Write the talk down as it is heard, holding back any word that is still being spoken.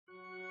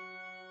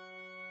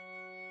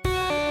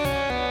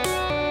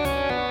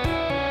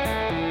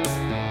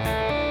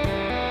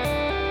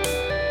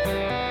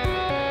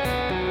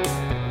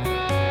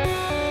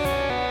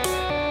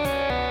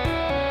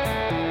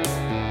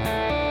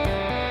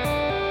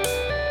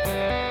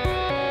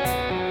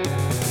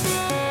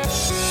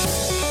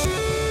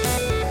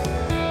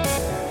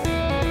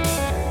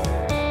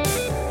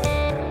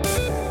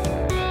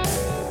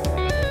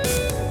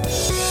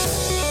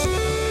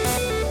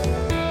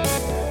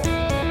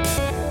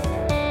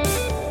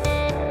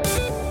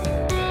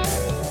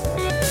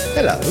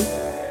Hello,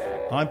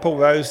 I'm Paul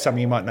Rose. Some of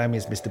you might know me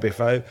as Mr.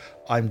 Biffo.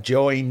 I'm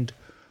joined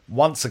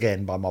once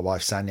again by my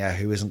wife Sanya,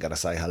 who isn't going to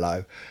say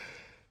hello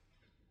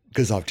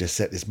because I've just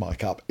set this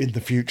mic up in the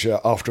future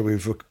after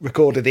we've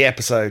recorded the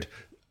episode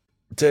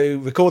to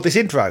record this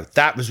intro.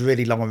 That was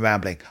really long and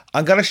rambling.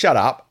 I'm going to shut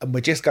up and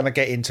we're just going to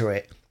get into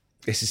it.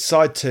 This is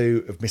side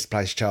 2 of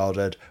Misplaced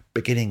Childhood,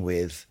 beginning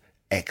with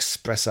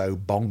Espresso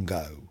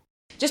Bongo.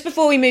 Just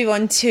before we move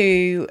on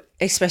to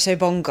Espresso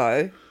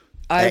Bongo,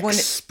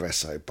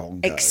 Espresso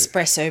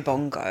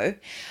Bongo.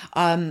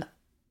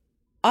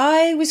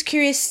 I was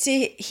curious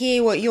to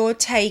hear what your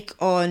take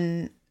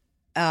on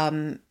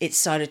It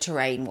Started to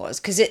Rain was,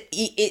 because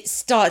it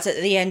starts at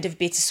the end of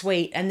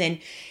Bittersweet and then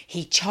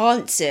he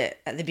chants it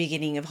at the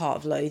beginning of Heart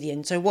of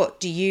Lothian. So what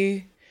do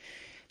you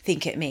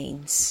think it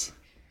means?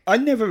 I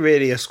never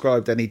really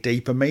ascribed any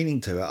deeper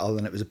meaning to it other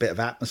than it was a bit of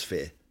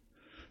atmosphere.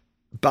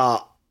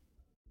 But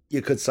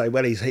you could say,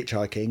 well, he's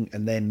hitchhiking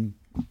and then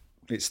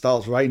it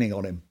starts raining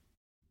on him.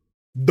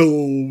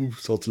 No,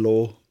 sod's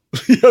law.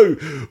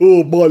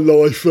 Oh, my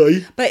life,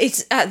 eh? But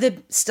it's at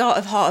the start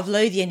of Heart of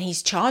Lothian,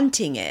 he's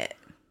chanting it.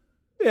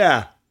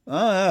 Yeah.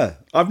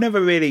 I've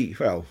never really,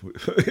 well,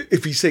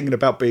 if he's singing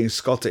about being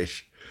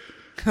Scottish.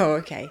 Oh,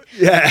 okay.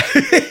 Yeah,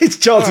 its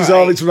chances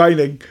are it's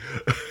raining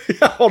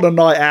on a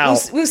night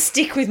out. We'll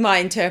stick with my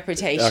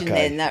interpretation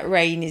then, that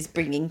rain is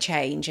bringing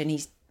change and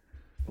he's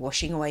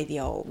washing away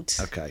the old.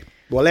 Okay.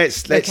 Well,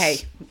 let's we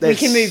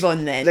can move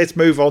on then. Let's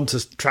move on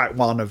to track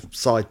 1 of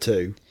side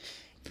 2.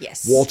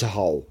 Yes.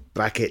 Waterhole,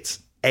 brackets,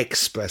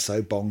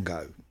 Espresso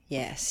Bongo.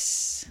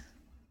 Yes.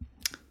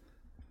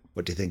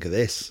 What do you think of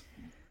this?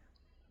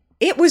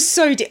 It was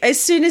so... as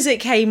soon as it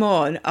came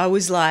on, I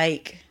was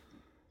like,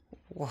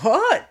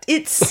 what?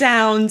 It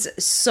sounds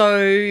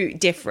so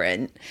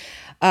different.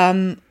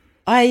 I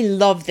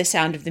love the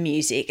sound of the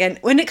music. And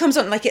when it comes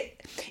on,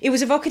 like it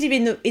was evocative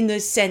in the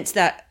sense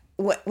that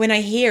when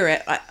I hear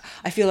it,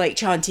 I feel like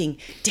chanting,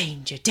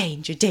 danger,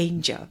 danger,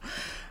 danger.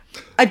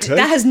 Okay.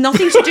 That has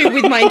nothing to do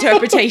with my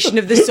interpretation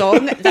of the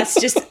song.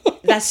 That's just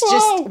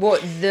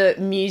what the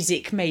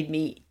music made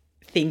me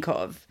think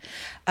of.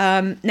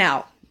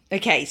 Now,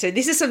 okay, so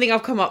this is something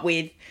I've come up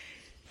with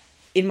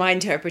in my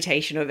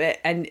interpretation of it,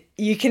 and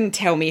you can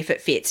tell me if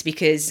it fits,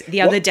 because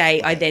the other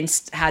day I then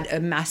had a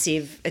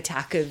massive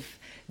attack of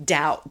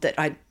doubt that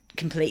I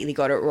completely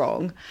got it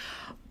wrong.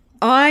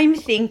 I'm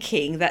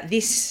thinking that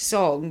this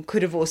song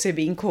could have also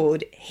been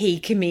called He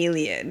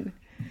Chameleon.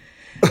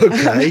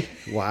 Okay.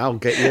 Wow,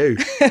 get you.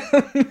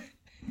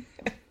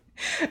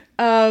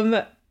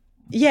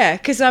 Yeah,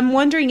 because I'm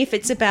wondering if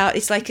it's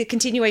like a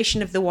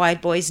continuation of the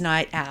Wide Boys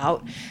Night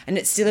Out, and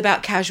it's still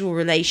about casual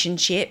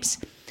relationships.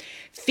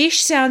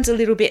 Fish sounds a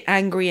little bit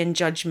angry and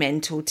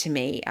judgmental to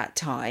me at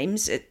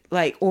times,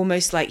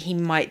 almost like he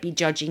might be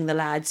judging the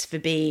lads for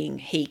being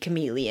he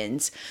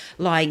chameleons,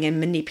 lying and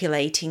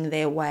manipulating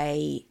their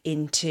way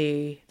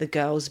into the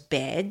girls'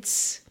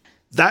 beds.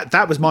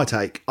 That was my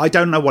take. I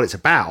don't know what it's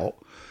about,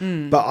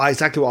 but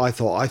exactly what I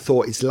thought. I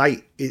thought it's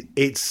late.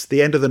 It's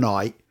the end of the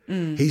night.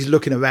 He's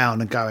looking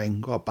around and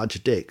going, "What a bunch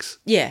of dicks."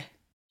 Yeah.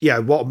 Yeah.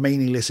 What a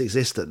meaningless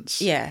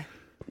existence. Yeah.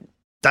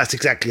 That's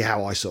exactly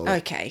how I saw it.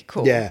 Okay,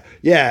 cool. Yeah,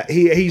 yeah.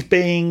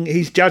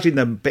 He's judging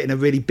them, but in a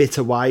really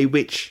bitter way,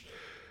 which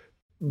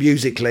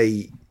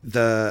musically,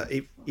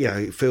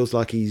 it feels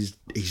like he's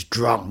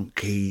drunk.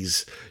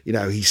 He's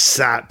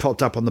sat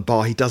propped up on the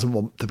bar. He doesn't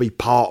want to be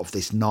part of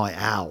this night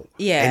out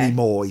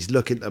anymore. He's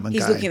looking at them and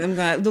going,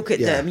 look at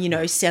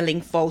them,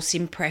 selling false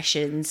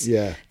impressions.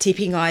 Yeah,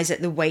 tipping eyes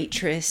at the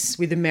waitress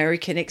with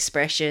American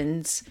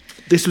expressions.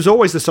 This was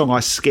always the song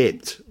I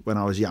skipped when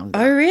I was younger.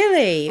 Oh,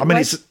 really? I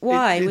mean,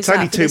 why? It's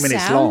only 2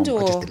 minutes long. I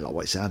just didn't like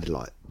what it sounded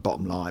like,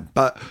 bottom line.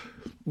 But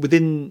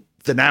within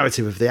the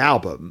narrative of the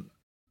album,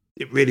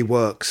 it really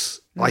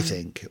works, I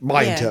think.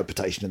 My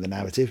interpretation of the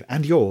narrative,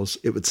 and yours,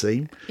 it would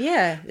seem.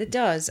 Yeah, it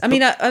does. I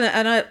mean,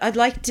 I'd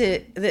like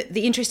to...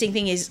 The interesting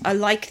thing is I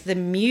like the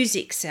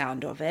music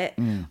sound of it.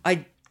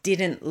 I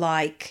didn't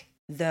like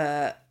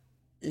the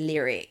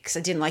lyrics.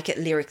 I didn't like it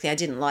lyrically. I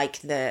didn't like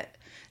the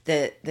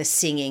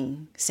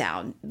singing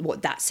sound,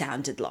 what that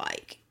sounded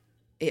like.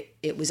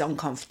 It was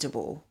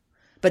uncomfortable,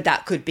 but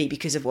that could be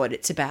because of what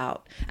it's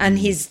about, and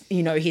his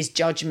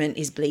judgment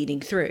is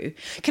bleeding through.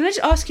 Can I just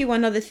ask you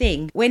one other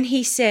thing? When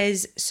he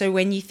says, "So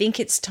when you think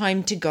it's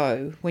time to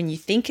go,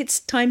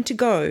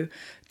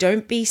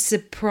 don't be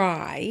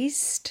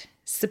surprised."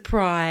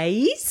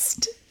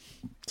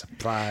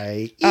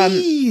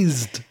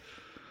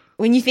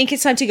 When you think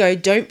it's time to go,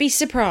 don't be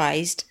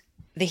surprised.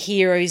 The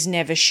heroes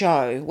never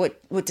show.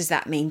 What does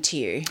that mean to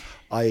you?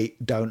 I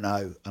don't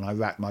know, and I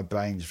racked my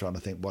brains trying to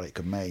think what it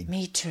could mean.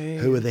 Me too.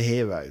 Who are the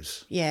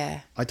heroes?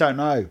 Yeah. I don't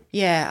know.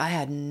 Yeah, I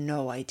had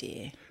no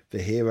idea.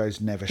 The heroes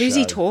never show. Who's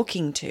he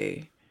talking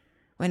to?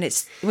 When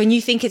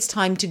you think it's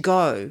time to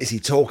go? Is he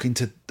talking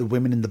to the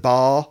women in the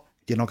bar?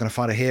 You're not going to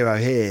find a hero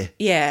here.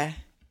 Yeah.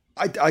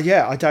 I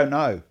don't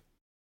know.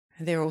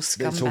 They're all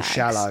scumbags. It's all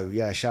shallow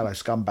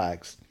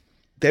scumbags.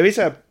 There is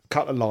a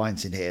couple of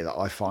lines in here that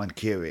I find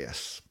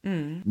curious.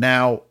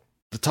 Now,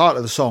 the title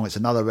of the song is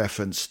another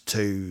reference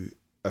to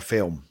a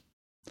film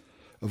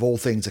of all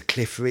things, a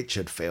Cliff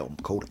Richard film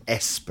called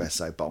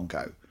Espresso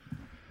Bongo.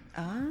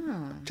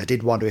 Ah. I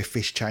did wonder if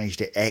Fish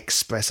changed it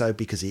Espresso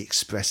because he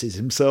expresses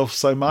himself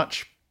so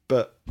much,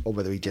 or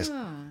whether he just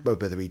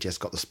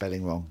got the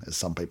spelling wrong, as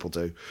some people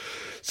do.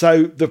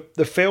 So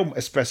the film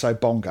Espresso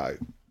Bongo,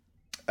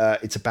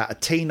 it's about a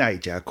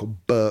teenager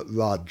called Burt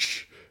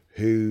Rudge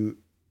who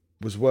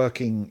was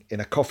working in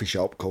a coffee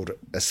shop called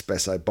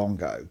Espresso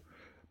Bongo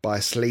by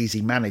a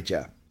sleazy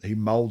manager who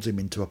moulds him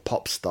into a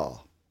pop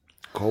star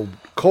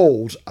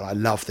called, and I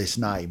love this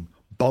name,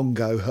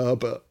 Bongo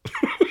Herbert.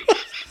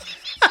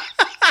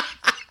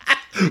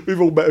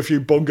 We've all met a few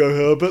Bongo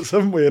Herberts,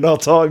 haven't we, in our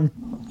time?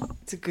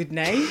 It's a good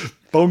name.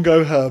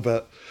 Bongo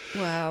Herbert.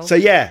 Wow. So,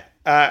 yeah.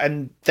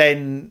 And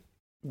then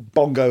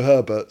Bongo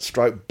Herbert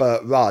 /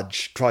 Burt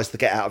Rudge tries to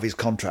get out of his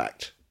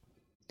contract.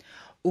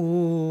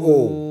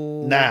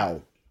 Ooh.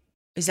 Now.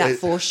 Is that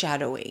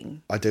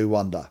foreshadowing? I do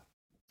wonder.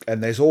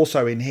 And there's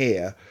also in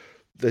here,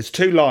 there's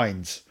 2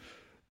 lines.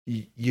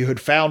 You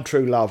had found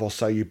true love, or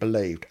so you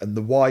believed, and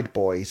the Wide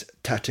Boys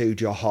tattooed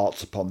your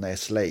hearts upon their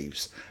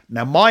sleeves.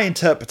 Now, my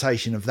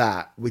interpretation of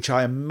that, which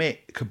I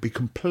admit could be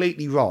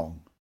completely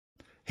wrong,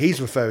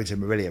 he's referring to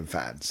Marillion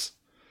fans.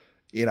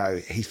 You know,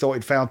 he thought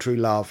he'd found true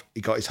love,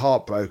 he got his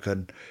heart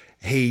broken,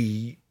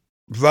 he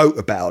wrote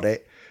about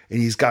it,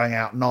 and he's going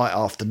out night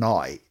after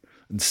night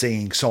and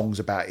singing songs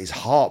about his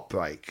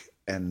heartbreak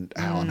and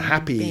how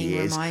unhappy he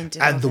is.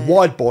 And the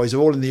Wide Boys are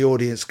all in the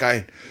audience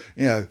going,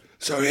 you know,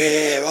 so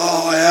here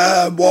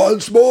I am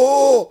once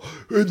more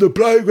in the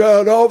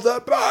playground of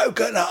the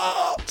broken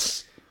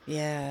hearts.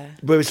 Yeah.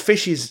 Whereas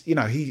Fish is, you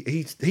know,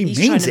 he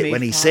means it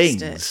when he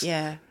sings. It.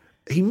 Yeah.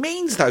 He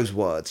means those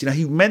words. You know,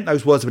 he meant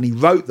those words when he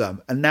wrote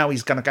them, and now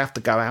he's going to have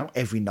to go out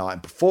every night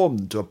and perform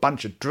them to a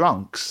bunch of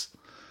drunk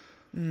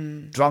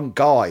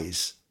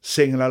guys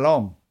singing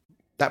along.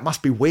 That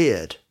must be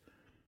weird.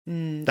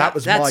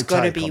 That's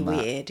got to be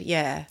weird.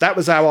 Yeah. That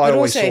was how I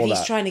always saw that. But also, if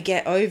he's trying to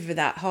get over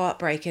that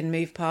heartbreak and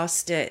move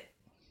past it,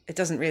 it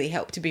doesn't really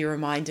help to be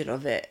reminded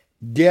of it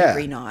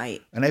every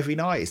night. And every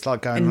night it's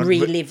like going and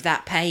relive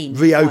that pain,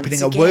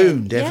 reopening a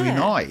wound every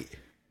night.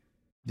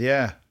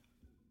 Yeah,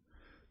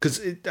 because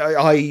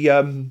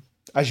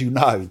as you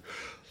know,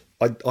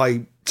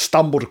 I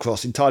stumbled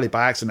across entirely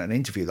by accident an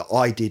interview that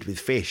I did with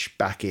Fish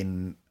back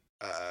in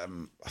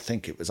I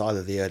think it was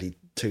either the early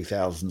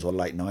 2000s or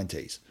late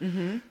 90s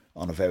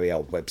on a very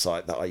old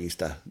website that I used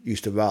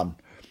to run,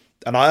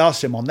 and I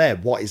asked him on there,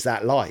 what is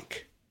that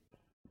like?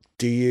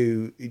 Do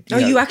you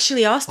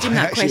actually asked him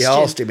that question? I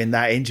actually asked him in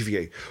that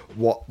interview,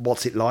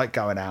 what's it like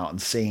going out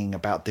and singing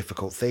about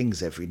difficult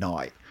things every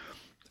night?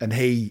 And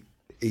he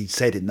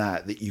said in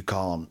that you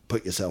can't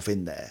put yourself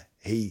in there.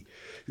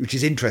 Which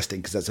is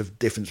interesting because that's a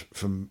difference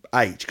from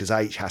H, because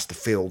H has to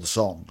feel the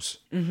songs.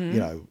 You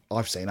know,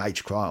 I've seen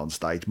H cry on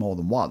stage more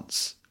than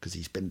once because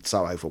he's been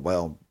so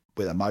overwhelmed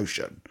with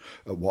emotion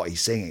at what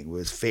he's singing,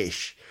 whereas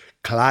Fish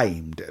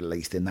claimed, at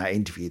least in that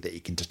interview, that he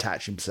can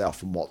detach himself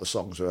from what the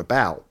songs are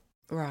about.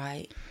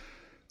 Right.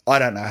 I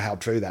don't know how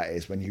true that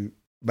is when you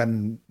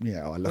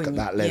know I look at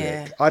that lyric.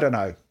 Yeah. I don't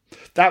know.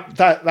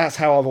 That's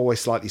how I've always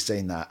slightly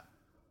seen that.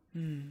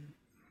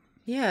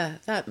 Yeah,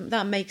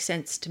 that makes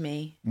sense to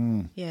me.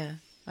 Yeah,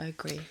 I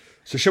agree.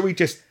 So shall we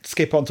just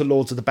skip on to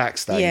Lords of the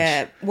Backstage?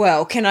 Yeah.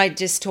 Well, can I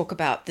just talk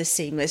about the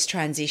seamless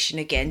transition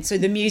again? So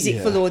the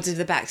music for Lords of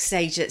the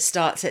Backstage that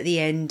starts at the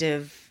end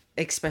of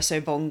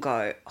Espresso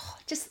Bongo,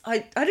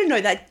 I don't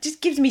know, that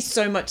just gives me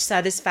so much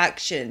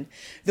satisfaction,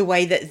 the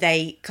way that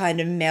they kind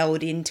of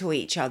meld into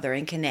each other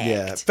and connect.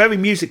 Yeah, very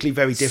musically,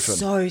 very different.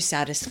 So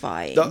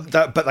satisfying.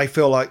 But they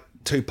feel like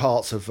 2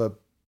 parts of a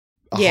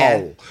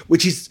whole,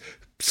 which is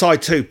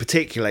side 2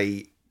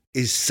 particularly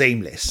is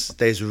seamless.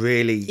 There's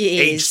really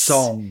each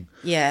song.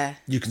 Yeah,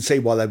 you can see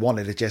why they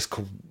wanted to just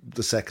call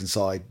the second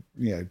side,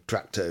 you know,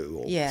 track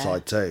 2 or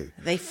side 2.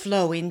 They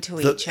flow into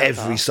each other.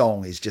 Every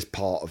song is just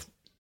part of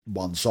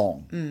one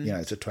song. You know,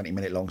 it's a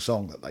 20-minute long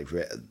song that they've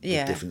written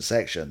with different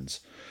sections.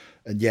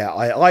 And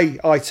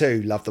I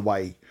too love the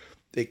way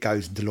it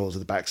goes into Lords of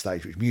the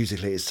Backstage, which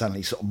musically is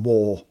suddenly sort of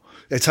more,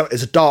 it's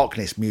a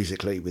darkness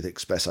musically with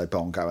Espresso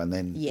Bongo, and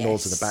then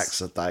Lords of the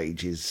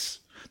Backstage is,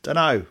 don't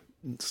know,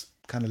 it's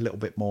kind of a little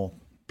bit more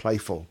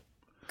playful.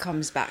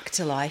 Comes back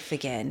to life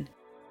again.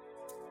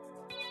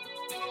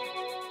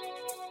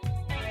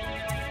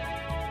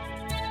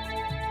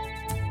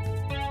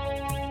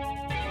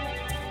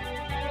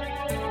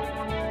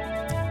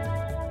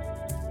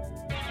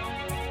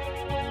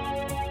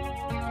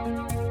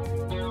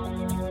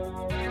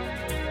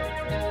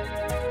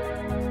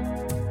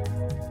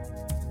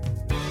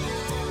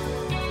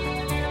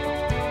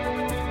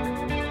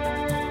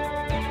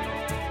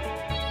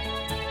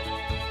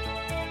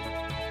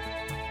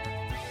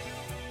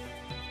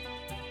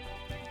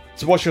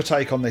 So what's your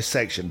take on this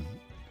section,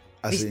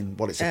 as in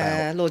what it's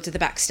about? Lords of the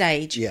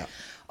Backstage. Yeah.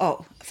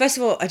 Oh, first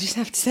of all, I just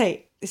have to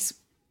say, it's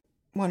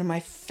one of my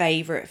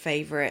favourite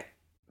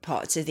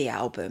parts of the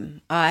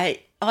album.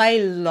 I I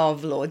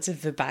love Lords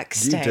of the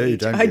Backstage. You do,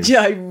 don't you?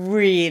 I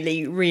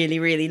really, really,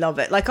 really love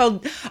it. Like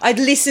I'd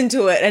listen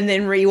to it and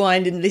then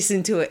rewind and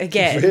listen to it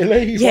again.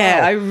 Really?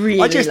 Yeah, Wow. I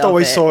really I just love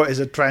always it. saw it as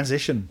a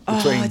transition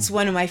between. Oh, it's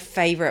one of my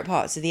favorite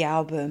parts of the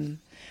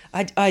album.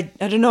 I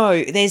don't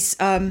know. There's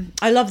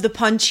I love the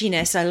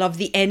punchiness. I love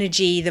the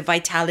energy, the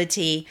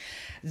vitality,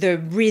 the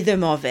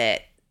rhythm of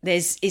it.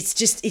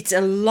 It's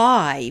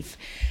alive.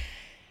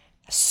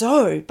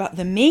 So, but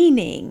the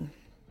meaning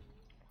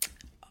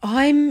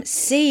I'm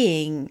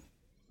seeing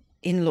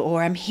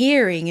I'm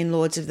hearing in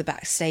Lords of the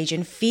Backstage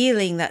and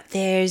feeling that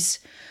there's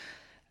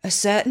a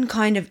certain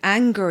kind of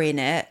anger in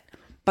it,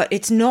 but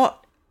it's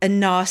not a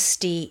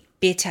nasty,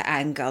 bitter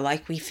anger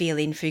like we feel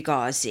in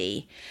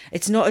Fugazi.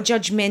 It's not a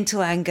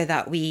judgmental anger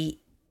that we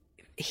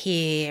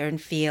hear and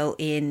feel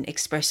in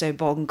Espresso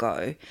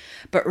Bongo,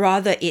 but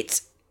rather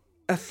it's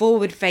a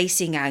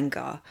forward-facing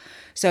anger.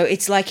 So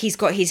it's like he's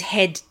got his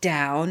head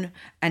down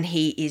and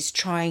he is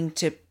trying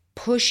to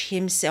push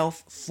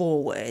himself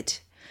forward.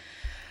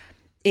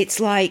 It's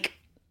like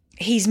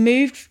he's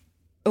moved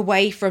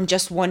away from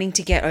just wanting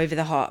to get over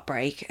the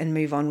heartbreak and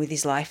move on with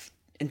his life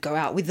and go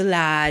out with the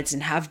lads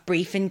and have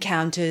brief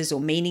encounters or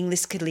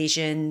meaningless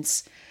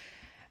collisions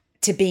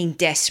to being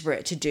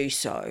desperate to do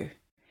so.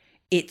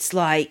 It's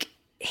like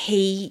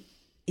he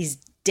is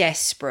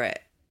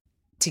desperate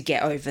to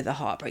get over the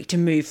heartbreak, to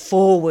move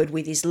forward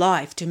with his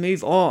life, to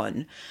move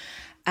on.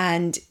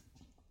 And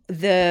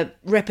the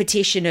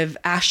repetition of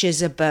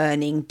ashes are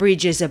burning,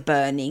 bridges are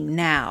burning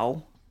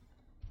now.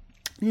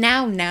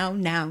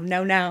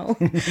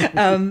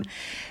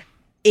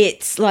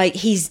 It's like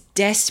he's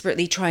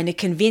desperately trying to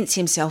convince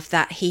himself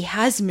that he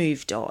has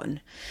moved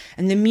on.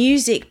 And the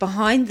music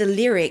behind the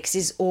lyrics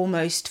is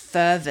almost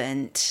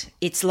fervent.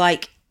 It's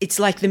like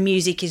the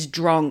music is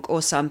drunk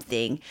or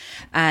something.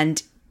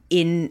 And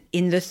in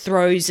the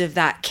throes of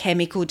that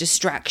chemical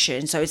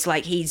distraction. So it's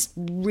like he's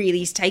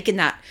taken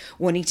that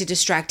wanting to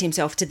distract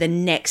himself to the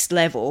next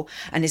level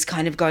and is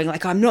kind of going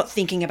like, I'm not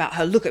thinking about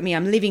her. Look at me.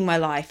 I'm living my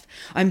life.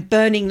 I'm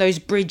burning those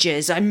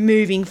bridges. I'm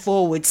moving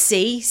forward.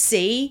 See?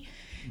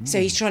 So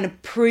he's trying to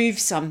prove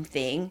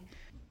something,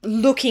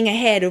 looking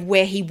ahead of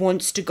where he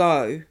wants to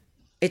go.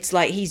 It's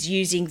like he's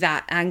using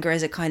that anger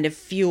as a kind of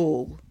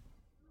fuel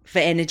for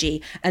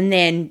energy. And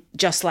then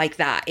just like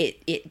that,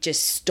 it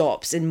just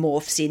stops and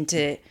morphs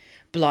into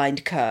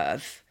Blind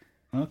Curve.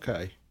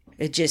 Okay.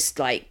 It just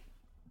like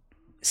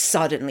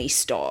suddenly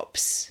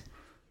stops.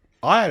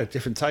 I had a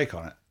different take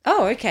on it.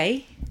 Oh,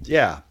 okay.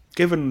 Yeah,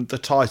 given the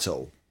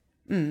title,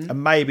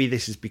 and maybe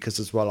this is because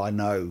as well I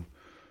know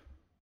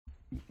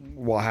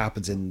what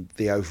happens in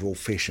the overall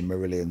Fish and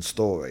Marillion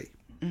story.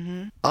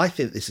 Mm-hmm. I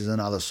think this is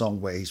another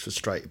song where he's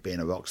frustrated being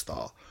a rock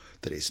star,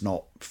 that it's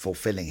not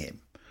fulfilling him,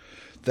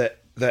 that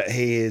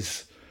he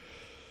is,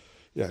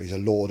 you know, he's a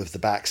lord of the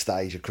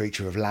backstage, a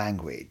creature of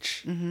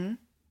language. Mm-hmm.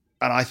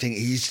 And I think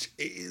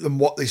and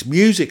what this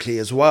musically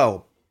as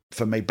well,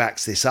 for me,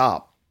 backs this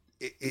up.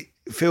 It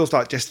feels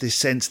like just this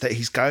sense that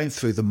he's going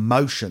through the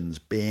motions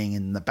being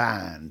in the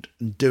band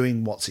and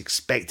doing what's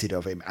expected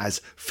of him as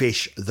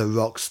Fish, the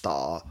rock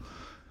star,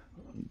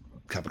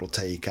 capital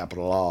T,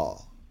 capital R,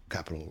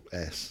 capital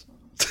S.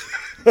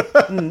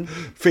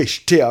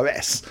 Fish,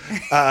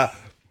 TRS.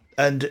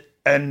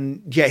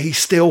 And yeah, he's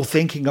still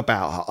thinking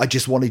about her. I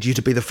just wanted you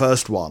to be the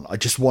first one. I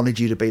just wanted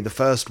you to be the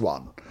first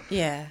one.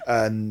 Yeah.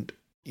 And,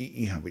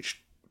 you know,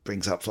 which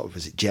brings up sort of,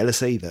 is it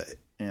jealousy that,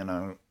 you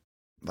know,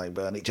 they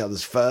burn each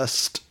other's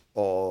first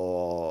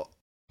or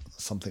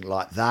something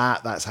like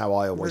that? That's how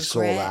I always saw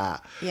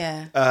that.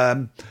 Yeah.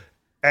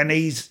 And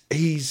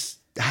he's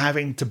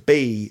having to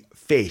be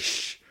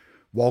Fish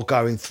while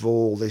going through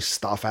all this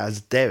stuff as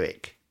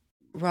Derek.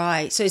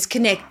 Right. So it's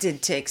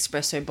connected to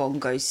Espresso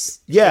Bongo's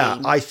Yeah,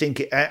 theme. I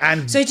think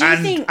and So do you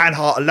think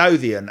Heart of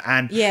Lothian,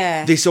 and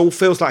Yeah. this all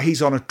feels like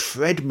he's on a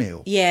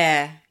treadmill.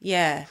 Yeah.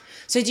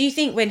 So do you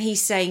think when he's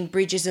saying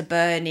bridges are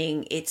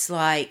burning, it's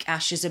like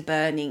ashes are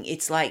burning,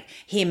 it's like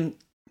him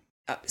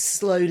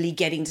slowly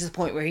getting to the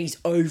point where he's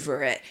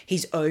over it.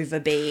 He's over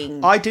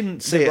being I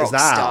didn't see it as rock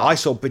that. star. I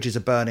saw bridges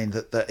are burning,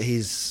 that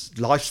his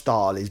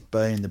lifestyle is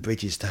burning the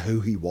bridges to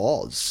who he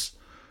was.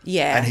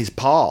 Yeah. And his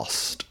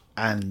past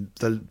and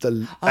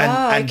and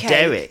okay.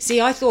 Derek. See,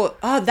 I thought,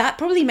 that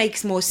probably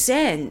makes more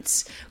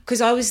sense,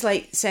 because I was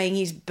like saying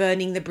he's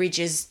burning the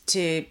bridges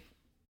to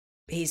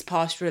his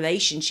past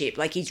relationship,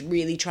 like he's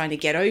really trying to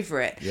get over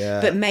it. Yeah.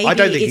 But maybe I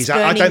don't think it's he's-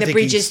 I burning don't the think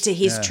bridges he's- to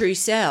his yeah. true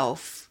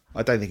self.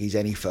 I don't think he's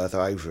any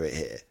further over it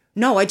here.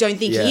 No, I don't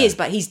think Yeah. he is,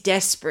 but he's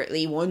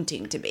desperately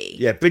wanting to be.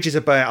 Yeah, bridges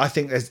are burning. I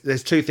think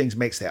there's two things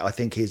mixed there. I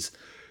think his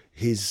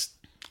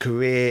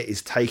career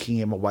is taking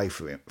him away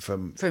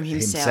from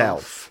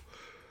himself.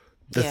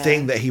 The Yeah.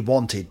 thing that he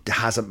wanted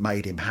hasn't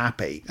made him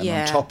happy. And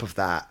Yeah. on top of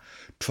that,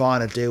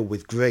 trying to deal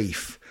with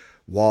grief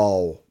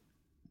while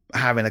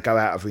having to go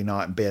out every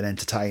night and be an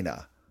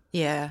entertainer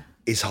Yeah.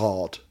 is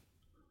hard.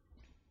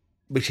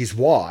 Which is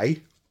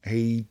why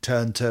he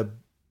turned to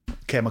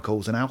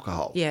chemicals and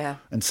alcohol. Yeah.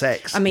 And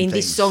sex. I mean, and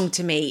this things. song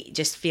to me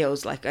just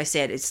feels like I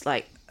said, it's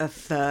like a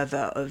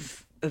fervor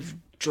of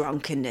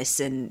drunkenness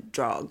and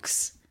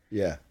drugs.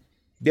 Yeah.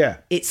 Yeah.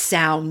 It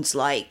sounds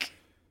like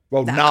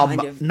Well, that numb,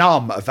 kind of-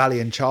 numb, a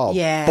valiant child,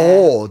 Yeah.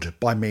 bored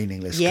by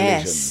meaningless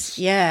yes, collisions.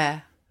 yeah.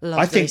 Love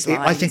I think those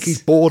I think lines.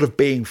 he's bored of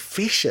being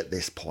fish at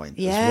this point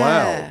as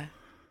well.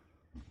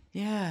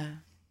 Yeah.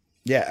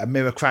 Yeah, a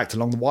mirror cracked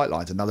along the white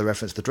lines, another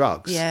reference to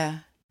drugs. Yeah.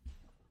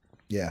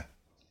 Yeah.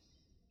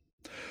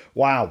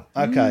 Wow.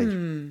 Okay.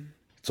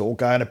 It's all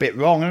going a bit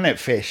wrong, isn't it,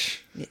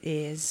 fish? It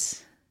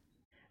is.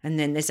 And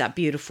then there's that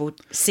beautiful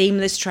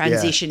seamless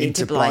transition Yeah,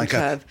 into into Blind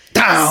Blind Curve.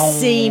 Down.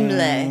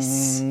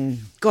 Seamless.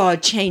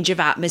 God, change of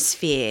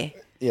atmosphere.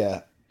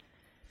 Yeah.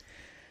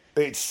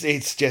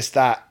 It's just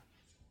that.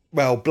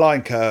 Well,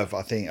 Blind Curve,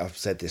 I think I've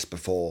said this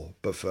before,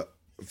 but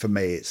for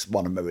me, it's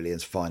one of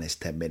Marillion's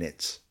finest 10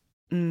 minutes.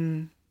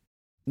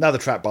 Another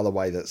track, by the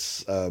way,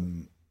 that's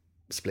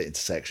split into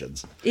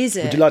sections. Is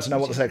it? Would you like to know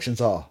what the sections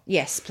are?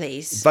 Yes,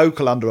 please.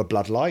 Vocal Under a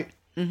Bloodlight,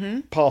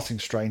 Passing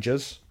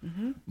Strangers,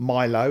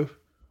 Milo,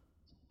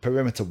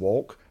 Perimeter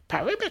Walk,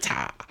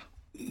 Perimeter.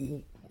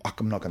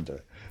 I'm not going to do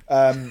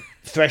it.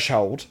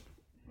 Threshold,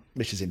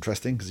 which is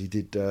interesting because he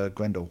did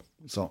Grendel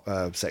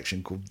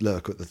section called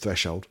Lurk at the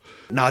Threshold.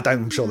 No,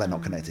 I'm sure they're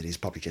not connected. He's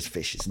probably just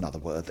fish. It's another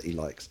word that he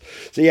likes.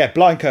 So yeah,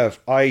 Blind Curve.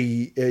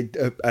 A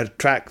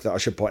track that I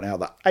should point out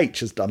that H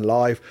has done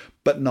live,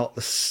 but not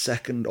the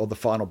second or the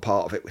final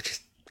part of it, which is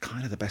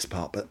kind of the best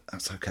part, but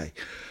that's okay.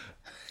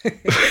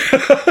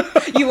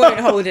 You won't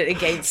hold it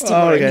against him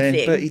or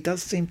anything. But he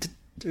does seem to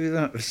do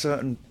that with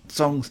certain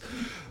songs.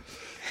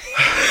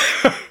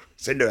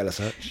 Cinderella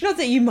Search. Not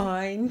that you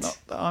mind. Not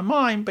that I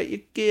mind, but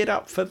you geared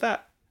up for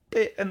that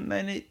bit and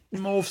then it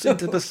morphs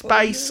into the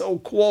space or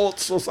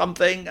quartz or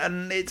something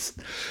and it's,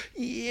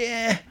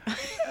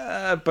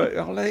 but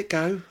I'll let it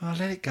go.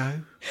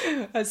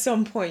 At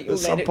some point you'll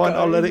At let some it point go.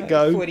 I'll let it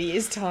go. 40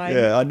 years time.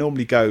 Yeah, I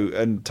normally go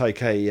and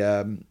take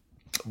a,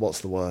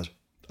 what's the word?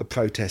 A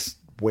protest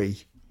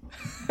wee.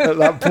 At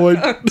that point.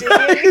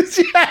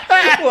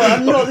 Well,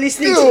 I'm not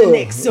listening to the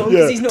next song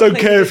because he's not don't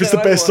playing care if it's the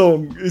I best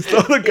want. song. It's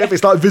not, I don't care if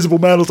it's like Invisible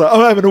Man or something.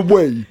 I'm having a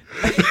wee.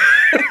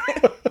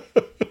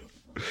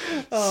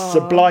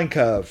 So Blind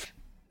Curve.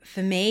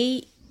 For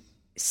me,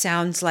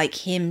 sounds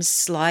like him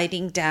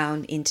sliding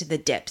down into the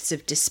depths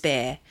of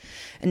despair.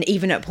 And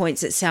even at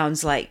points it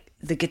sounds like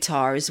the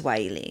guitar is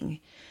wailing.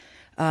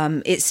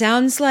 It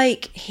sounds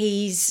like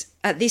he's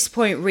at this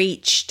point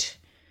reached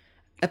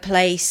a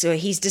place where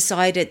he's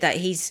decided that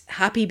he's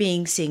happy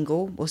being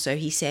single, or so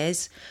he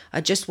says.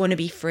 I just want to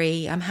be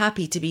free. I'm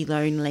happy to be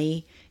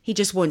lonely. He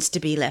just wants to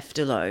be left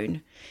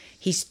alone.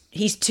 He's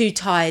too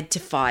tired to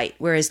fight,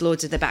 whereas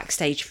Lords of the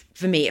Backstage,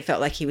 for me, it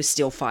felt like he was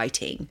still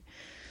fighting.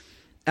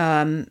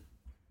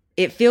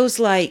 It feels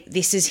like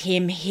this is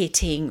him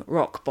hitting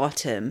rock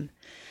bottom,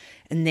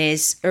 and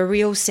there's a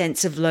real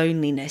sense of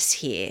loneliness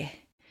here.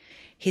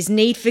 His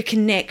need for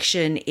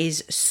connection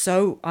is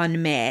so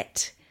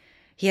unmet.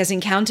 He has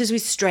encounters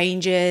with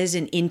strangers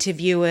and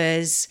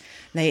interviewers.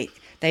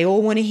 They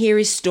all want to hear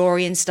his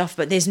story and stuff,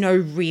 but there's no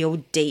real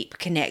deep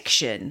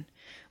connection.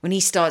 When he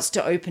starts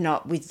to open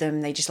up with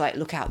them, they just like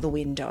look out the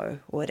window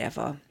or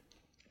whatever.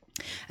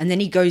 And then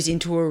he goes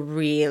into a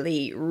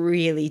really,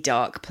 really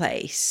dark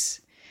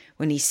place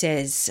when he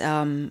says,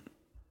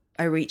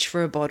 I reached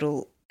for a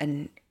bottle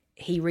and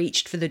he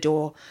reached for the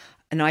door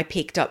and I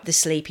picked up the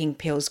sleeping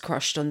pills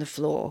crushed on the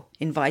floor,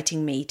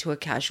 inviting me to a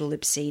casual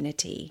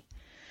obscenity.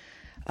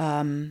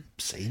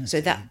 Obscenity.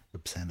 So that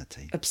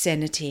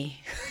obscenity.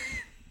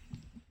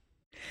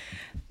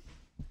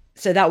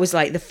 So that was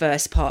like the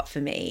first part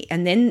for me.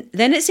 And then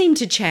it seemed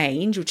to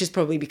change, which is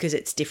probably because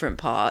it's different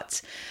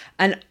parts.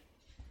 And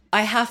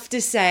I have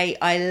to say,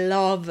 I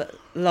love.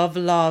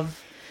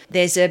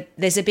 There's a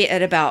bit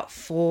at about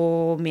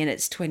 4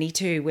 minutes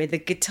 22 where the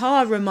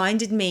guitar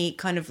reminded me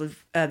kind of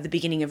the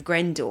beginning of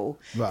Grendel.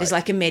 Right. There's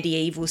like a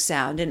medieval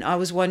sound. And I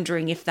was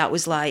wondering if that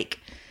was like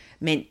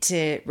meant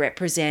to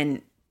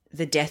represent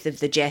the death of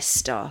the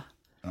jester.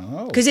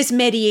 Oh. Because it's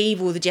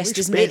medieval, the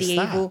jester's Which bit's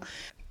medieval.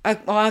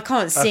 I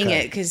can't sing Okay.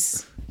 it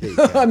because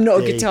Yeah, I'm not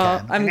a yeah, you guitar.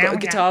 can. I'm got a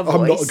guitar voice.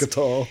 I'm not a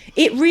guitar.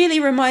 It really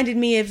reminded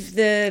me of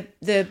the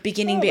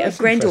beginning bit of that's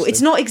Grendel.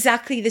 It's interesting. not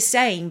exactly the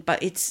same,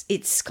 but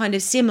it's kind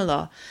of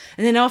similar.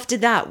 And then after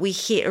that, we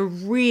hit a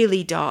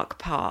really dark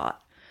part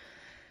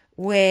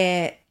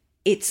where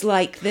it's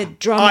like the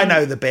drum. I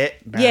know the bit.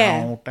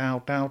 Yeah.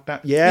 Bow, bow,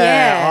 bow.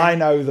 Yeah, I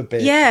know the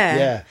bit.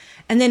 Yeah.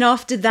 And then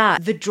after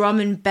that, the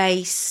drum and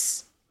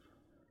bass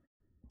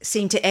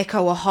seemed to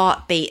echo a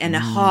heartbeat and a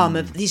hum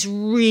of this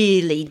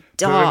really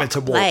dark Perimeter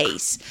walk.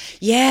 place.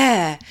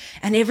 Yeah.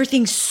 And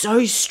everything's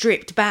so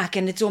stripped back.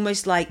 And it's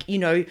almost like,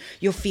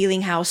 you're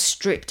feeling how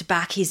stripped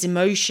back his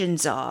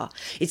emotions are.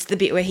 It's the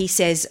bit where he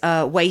says,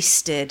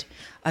 wasted.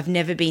 I've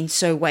never been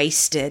so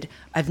wasted.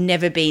 I've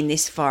never been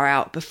this far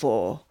out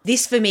before.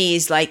 This for me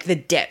is like the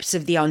depths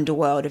of the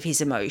underworld of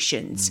his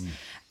emotions.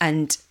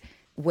 And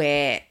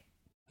where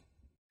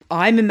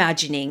I'm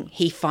imagining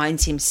he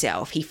finds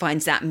himself. He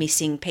finds that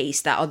missing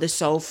piece, that other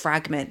soul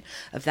fragment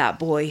of that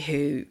boy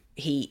who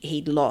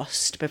he'd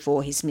lost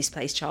before his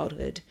misplaced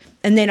childhood.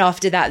 And then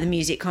after that, the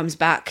music comes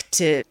back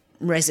to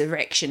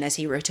resurrection as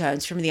he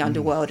returns from the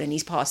underworld, and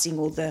he's passing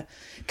all the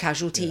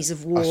casualties of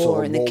saw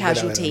war and the War Widow in a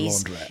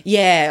casualties,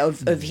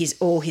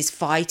 laundrette. of his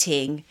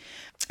fighting.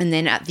 And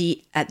then at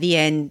the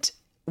end,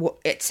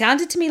 it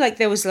sounded to me like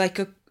there was like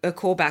a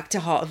callback to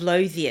Heart of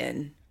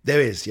Lothian. There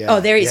is, yeah.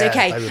 Oh, there is, Yeah,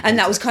 okay. they And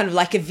that repeat was it. kind of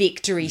like a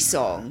victory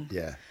song.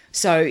 Yeah.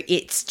 So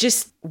it's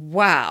just,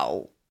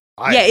 wow.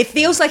 It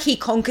feels like he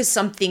conquers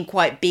something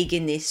quite big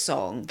in this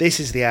song. This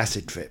is the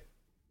acid trip,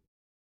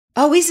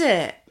 Oh, is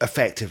it?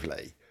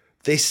 effectively.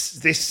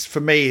 This for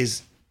me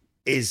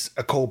is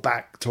a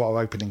callback to our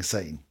opening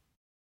scene.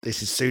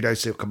 This is pseudo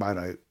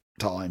Silkomono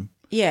time.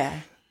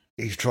 Yeah.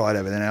 He's tried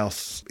everything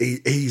else.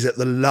 He's at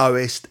the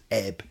lowest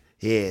ebb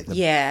here,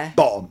 the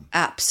bottom.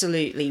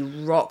 Absolutely.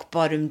 Rock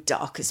bottom,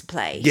 darkest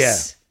place. Yeah.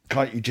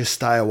 Can't you just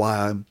stay away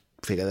and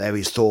figure there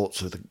his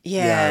thoughts with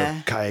the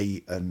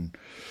okay? And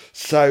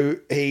so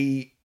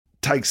he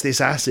takes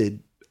this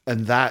acid,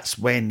 and that's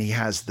when he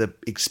has the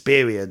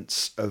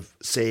experience of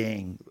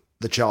seeing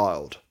the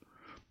child,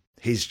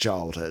 his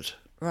childhood.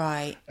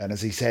 Right. And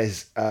as he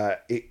says,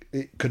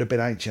 it could have been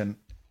ancient.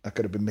 I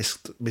could have been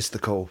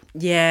mystical.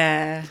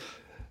 Yeah.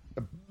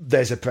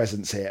 There's a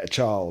presence here, a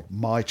child,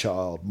 my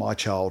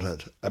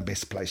childhood, a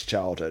misplaced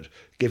childhood.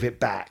 Give it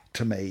back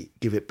to me.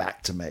 Give it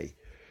back to me.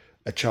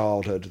 A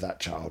childhood,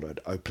 that childhood.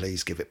 Oh,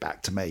 please give it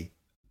back to me.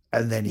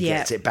 And then he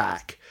gets it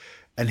back.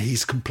 And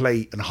he's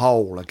complete and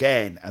whole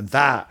again. And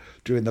that,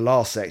 during the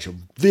last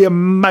section, the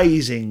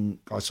amazing,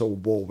 I saw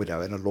War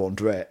Widow in a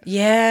laundrette.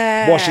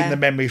 Yeah. Washing the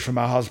memory from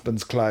her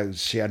husband's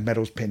clothes. She had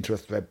medals pinned to a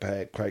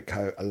threadbare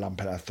greatcoat, a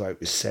lump in her throat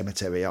with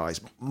cemetery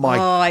eyes.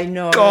 I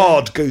know.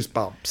 God,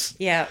 goosebumps.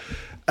 Yeah.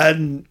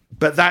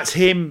 But that's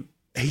him.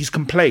 He's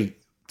complete.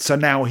 So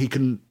now he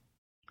can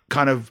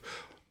kind of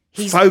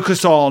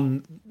focus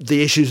on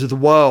the issues of the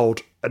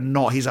world and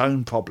not his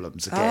own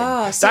problems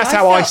again. So that's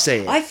how I see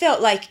it. I felt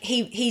like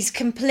he's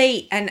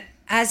complete, and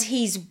as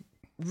he's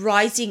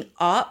rising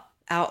up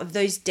out of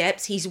those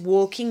depths, he's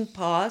walking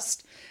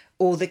past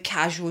all the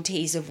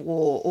casualties of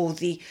war, all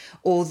the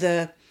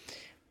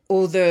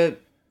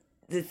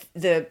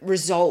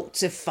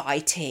results of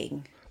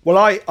fighting.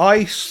 Well,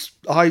 I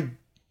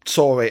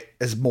saw it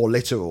as more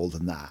literal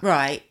than that.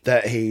 Right.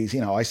 That he's,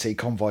 I see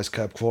convoys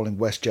curb crawling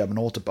West German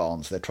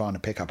autobahns. They're trying to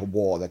pick up a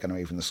war. They're going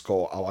to even the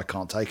score. Oh, I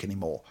can't take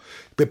anymore.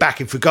 We're back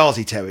in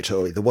Fugazi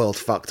territory. The world's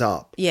fucked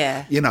up.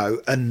 Yeah.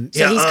 And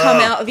so he's come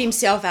out of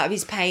himself, out of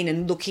his pain,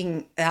 and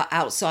looking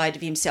outside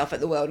of himself at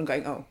the world and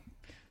going, oh,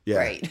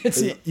 great.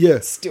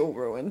 It's still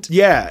ruined.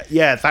 Yeah.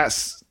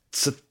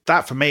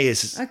 That for me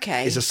is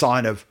a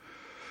sign of,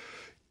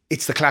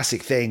 it's the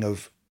classic thing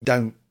of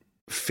don't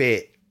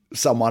fit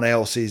someone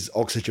else's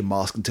oxygen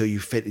mask until you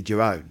fitted your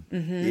own.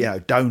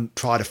 Mm-hmm. Don't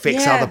try to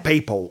fix other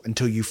people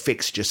until you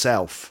fixed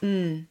yourself.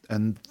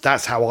 And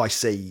that's how I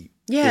see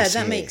this that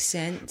here. makes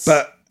sense.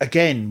 But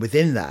again,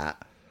 within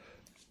that,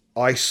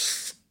 I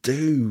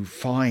do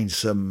find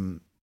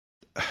some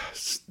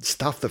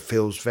stuff that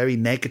feels very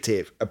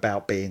negative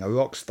about being a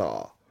rock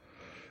star.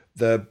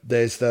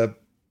 There's the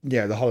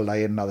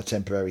Holiday in Another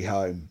Temporary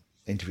Home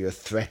interviewer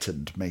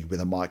threatened me with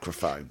a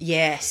microphone.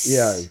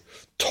 Yes.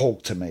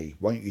 Talk to me.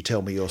 Won't you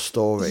tell me your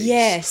stories?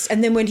 Yes.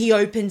 And then when he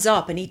opens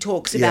up and he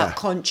talks about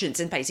conscience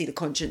and basically the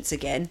conscience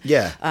again.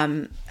 Yeah.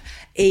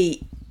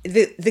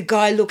 The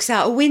guy looks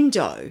out a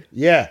window.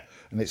 Yeah.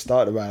 And it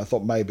started around, I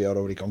thought maybe I'd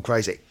already gone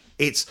crazy.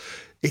 It's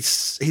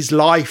his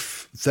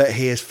life that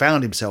he has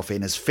found himself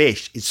in as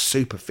Fish is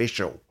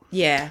superficial.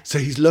 Yeah. So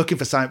he's looking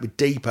for something with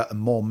deeper and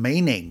more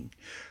meaning.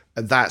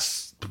 And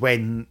that's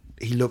when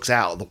he looks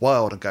out at the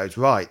world and goes,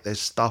 right,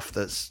 there's stuff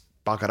that's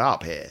buggered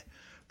up here.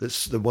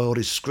 The world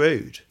is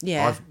screwed.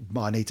 Yeah.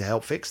 I need to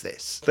help fix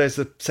this. There's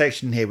a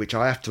section here which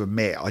I have to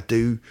admit, I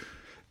do,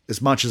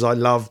 as much as I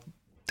loved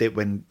it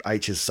when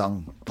H has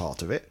sung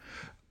part of it,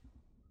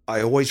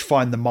 I always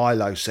find the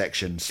Milo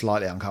section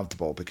slightly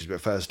uncomfortable because it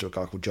refers to a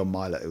guy called John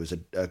Milo, who was a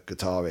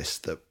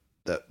guitarist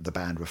that the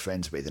band were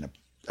friends with in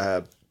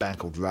a band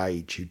called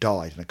Rage, who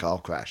died in a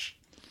car crash.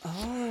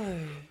 Oh.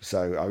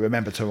 So I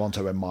remember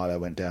Toronto when Milo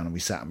went down and we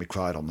sat and we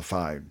cried on the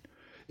phone.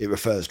 It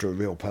refers to a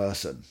real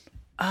person.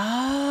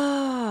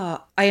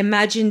 Ah, I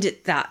imagined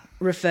that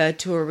referred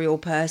to a real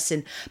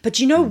person. But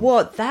you know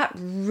what? That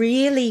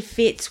really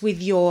fits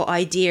with your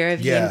idea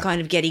of him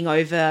kind of getting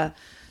over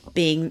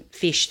being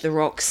Fish the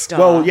rock star.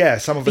 Well, yeah,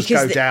 some of us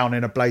go down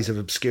in a blaze of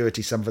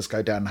obscurity. Some of us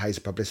go down in haze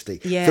of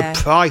publicity. Yeah. The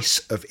price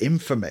of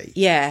infamy.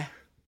 Yeah.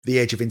 The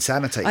edge of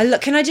insanity.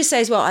 Can I just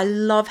say as well, I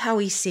love how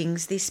he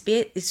sings this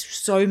bit. It's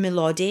so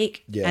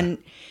melodic and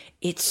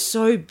it's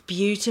so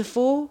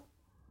beautiful.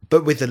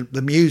 But with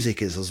the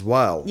music is as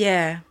well.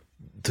 Yeah.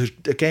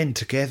 Again,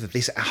 together,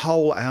 this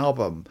whole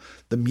album,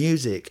 the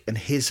music and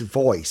his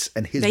voice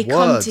and his words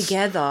come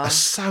together, are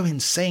so in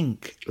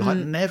sync like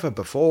never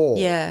before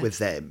with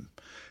them.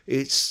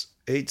 It's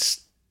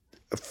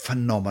a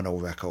phenomenal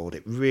record.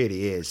 It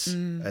really is.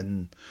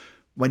 And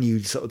when you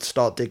sort of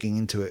start digging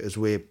into it as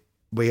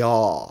we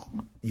are,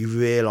 you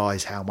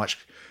realise how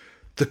much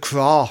the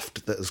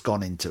craft that has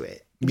gone into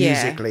it,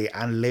 musically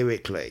and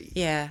lyrically.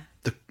 Yeah.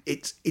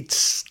 It's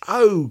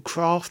so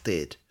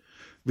crafted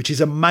which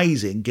is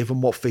amazing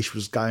given what Fish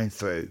was going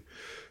through.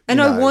 And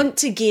You I know, want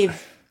to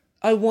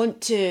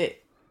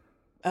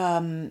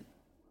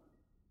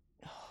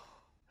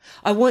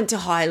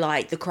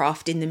highlight the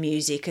craft in the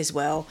music as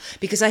well,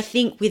 because I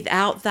think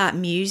without that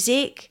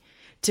music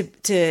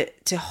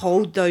to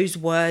hold those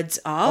words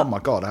oh up, my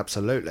God,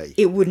 absolutely.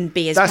 it wouldn't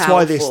be as That's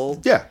powerful.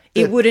 why this,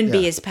 it wouldn't be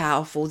yeah. as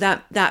powerful.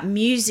 That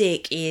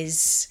music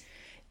is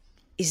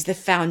the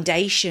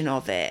foundation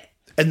of it.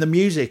 And the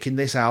music in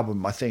this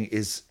album, I think,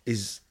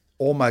 is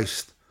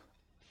almost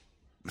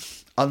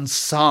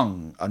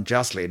unsung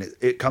unjustly. And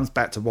it comes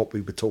back to what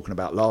we were talking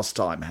about last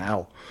time,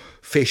 how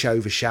Fish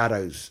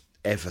overshadows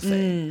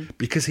everything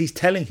because he's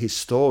telling his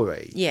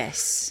story.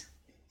 Yes.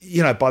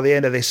 You know, by the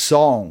end of this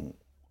song,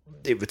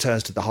 it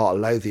returns to the Heart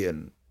of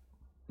Lothian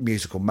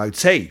musical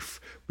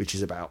motif, which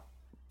is about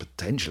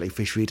potentially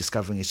Fish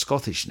rediscovering his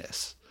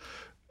Scottishness.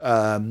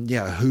 You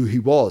know, who he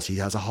was. He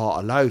has a Heart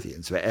of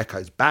Lothian, so it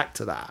echoes back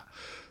to that.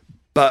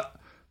 But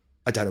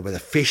I don't know whether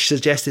Fish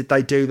suggested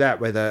they do that,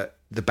 whether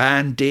the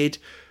band did,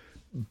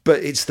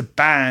 but it's the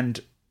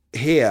band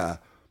here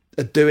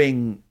are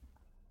doing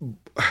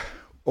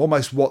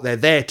almost what they're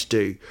there to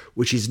do,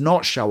 which is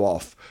not show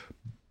off,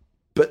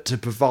 but to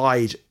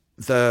provide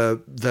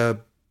the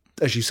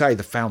as you say,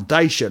 the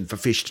foundation for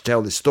Fish to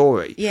tell this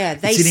story. Yeah,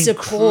 they It's an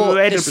support the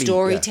incredibly-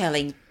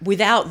 storytelling. yeah.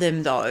 Without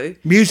them, though,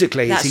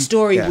 Musically, that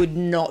story would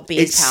not be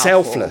It's as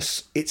powerful.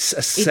 selfless. It's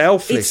a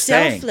selfless It's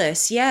thing.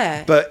 selfless,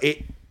 yeah. But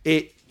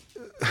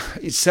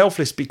it's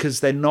selfless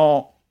because they're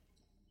not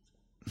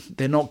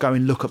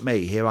going, look at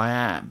me, here I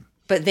am.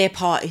 But their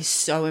part is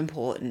so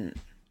important.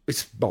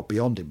 It's well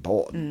beyond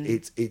important.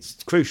 It's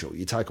crucial.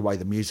 You take away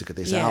the music of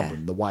this Yeah.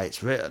 album, the way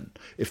it's written.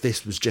 If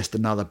this was just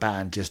another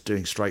band just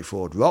doing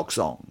straightforward rock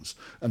songs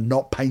and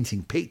not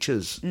painting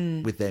pictures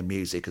with their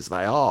music as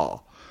they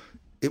are,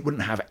 it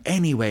wouldn't have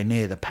anywhere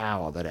near the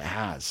power that it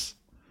has.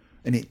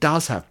 And it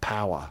does have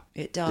power.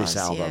 It does, this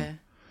album. yeah.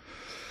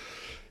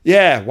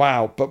 Yeah,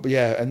 wow. But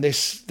yeah, and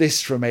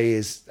this for me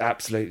is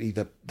absolutely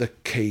the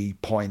key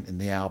point in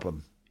the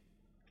album.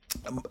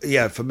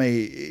 Yeah, for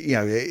me, you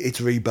know, it's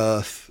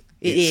rebirth.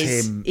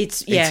 It's him.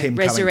 It's him coming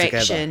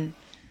resurrection.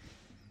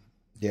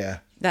 together. Yeah.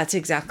 That's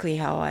exactly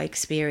how I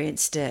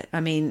experienced it. I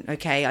mean,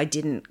 okay, I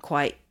didn't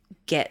quite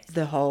get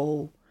the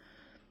whole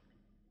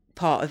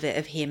part of it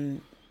of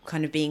him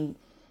kind of being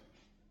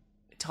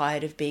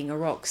tired of being a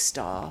rock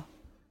star,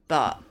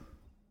 but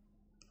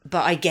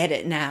I get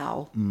it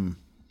now.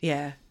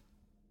 Yeah.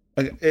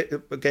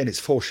 Again, it's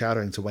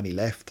foreshadowing to when he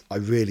left. I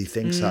really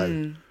think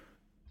so.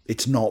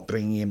 It's not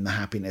bringing him the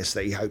happiness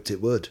that he hoped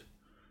it would.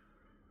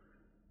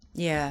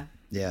 Yeah.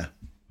 Yeah.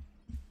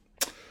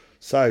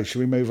 So, should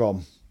we move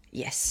on?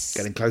 Yes.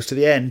 Getting close to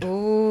the end.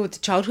 Oh, the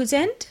childhood's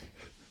end?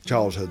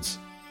 Childhood's.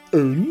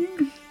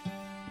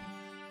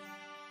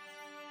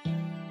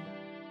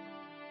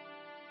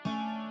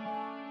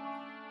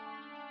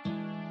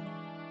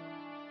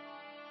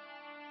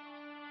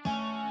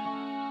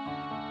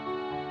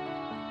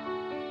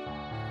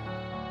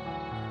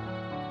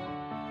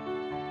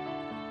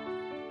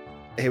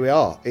 Here we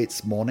are.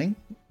 It's morning,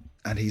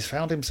 and he's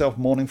found himself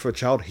mourning for a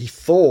child he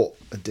thought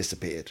had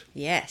disappeared.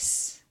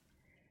 Yes.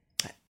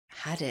 But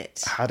had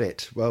it. Had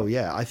it? Well,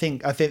 yeah. I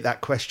think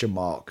that question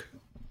mark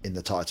in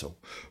the title.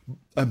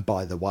 And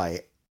by the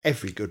way,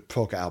 every good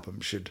prog album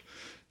should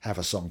have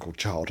a song called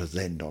Childhood's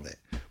End on it,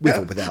 with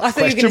or without I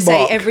thought you were question going to say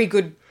mark.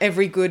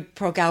 every good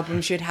prog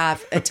album should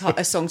have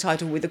a song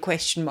title with a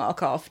question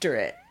mark after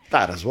it.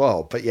 That as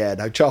well. But yeah,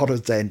 no,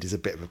 Childhood's End is a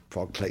bit of a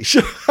prog cliche.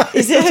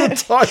 Is it?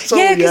 It's a title,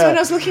 Yeah, because when I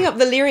was looking up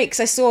the lyrics,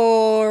 I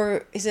saw,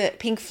 is it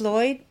Pink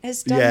Floyd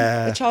has done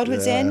A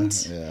Childhood's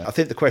End? Yeah. I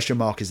think the question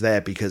mark is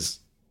there because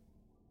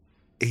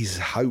he's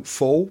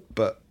hopeful,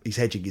 but he's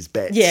hedging his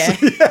bets. Yeah.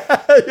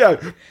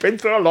 Yeah, been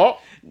through a lot.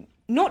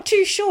 Not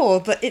too sure,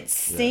 but it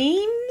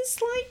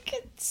seems like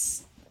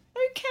it's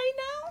okay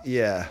now.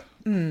 Yeah.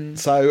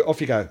 So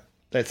off you go.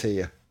 Let's hear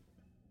you.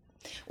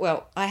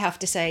 Well, I have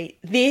to say,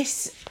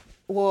 this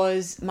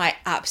was my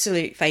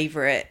absolute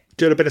favourite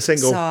Doing a bit of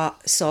single.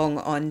 song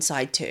on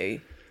side 2.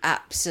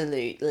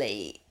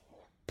 Absolutely.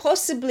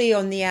 Possibly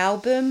on the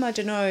album, I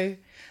don't know.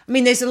 I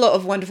mean, there's a lot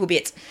of wonderful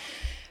bits,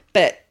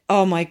 but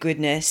oh my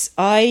goodness,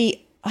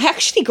 I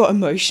actually got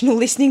emotional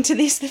listening to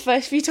this the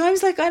first few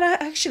times. Like, I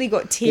actually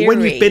got teary.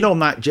 When you've been on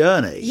that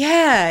journey.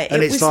 Yeah.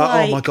 And it's was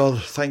like, oh my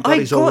God, thank God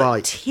he's all I got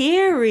right.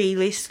 teary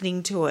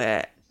listening to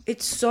it.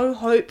 It's so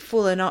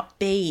hopeful and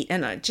upbeat,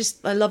 and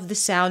I love the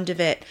sound of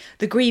it.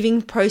 The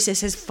grieving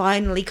process has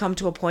finally come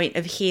to a point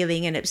of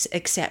healing and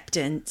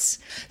acceptance.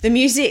 The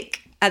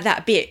music at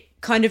that bit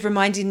kind of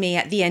reminded me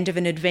at the end of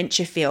an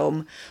adventure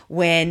film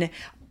when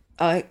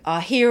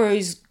our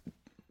heroes,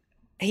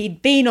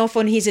 he'd been off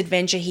on his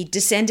adventure, he'd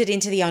descended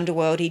into the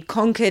underworld, he'd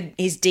conquered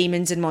his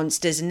demons and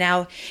monsters, and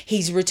now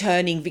he's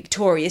returning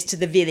victorious to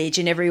the village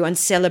and everyone's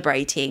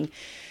celebrating.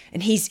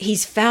 And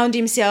he's found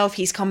himself,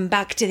 he's come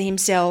back to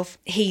himself,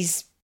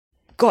 he's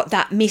got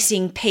that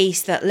missing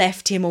piece that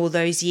left him all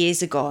those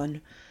years ago.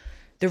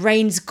 The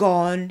rain's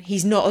gone,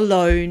 he's not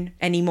alone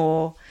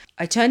anymore.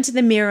 I turned to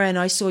the mirror and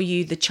I saw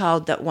you, the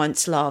child that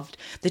once loved,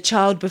 the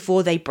child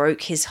before they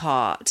broke his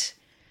heart.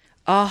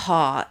 Our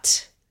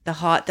heart, the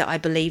heart that I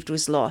believed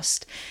was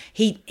lost.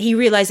 He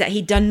realized that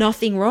he'd done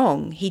nothing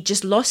wrong. He'd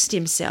just lost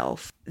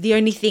himself. The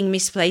only thing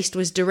misplaced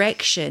was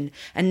direction.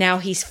 And now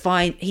he's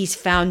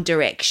found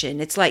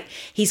direction. It's like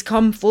he's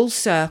come full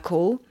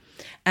circle,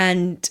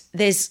 and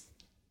there's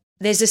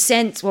a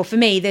sense, well, for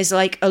me, there's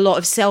like a lot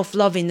of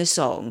self-love in the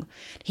song.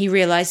 He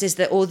realizes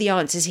that all the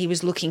answers he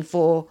was looking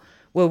for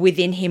were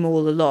within him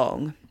all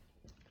along.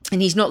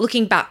 And he's not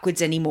looking backwards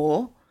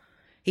anymore.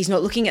 He's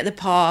not looking at the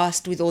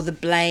past with all the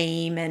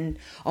blame and,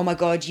 oh my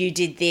God, you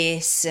did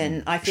this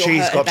and I feel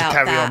She's hurt got about to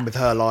carry that. on with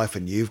her life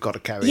and you've got to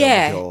carry on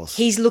with yours.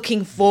 He's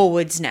looking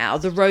forwards now.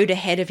 The road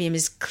ahead of him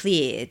is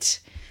cleared.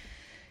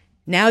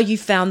 Now you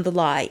found the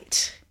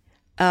light.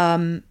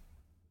 Yeah.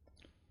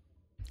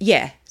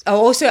 Oh,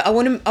 also, I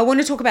want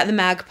to talk about the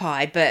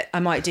magpie, but I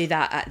might do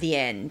that at the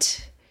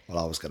end.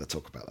 Well, I was going to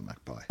talk about the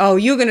magpie. Oh,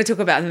 you're going to talk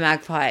about the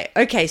magpie.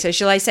 Okay, so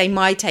shall I say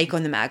my take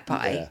on the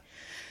magpie? Yeah.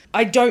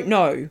 I don't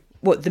know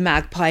what the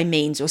magpie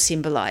means or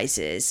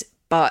symbolizes,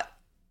 but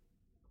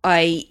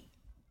I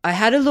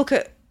had a look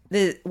at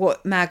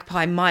what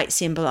magpie might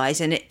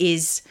symbolize, and it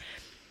is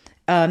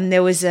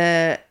there was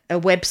a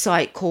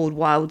website called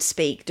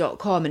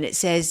wildspeak.com, and it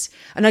says,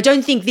 and I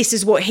don't think this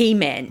is what he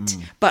meant,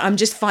 but I'm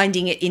just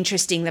finding it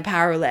interesting, the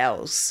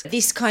parallels.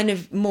 This kind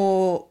of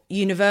more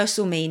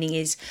universal meaning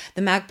is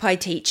the magpie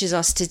teaches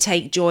us to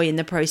take joy in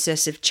the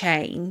process of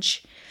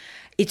change.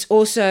 It's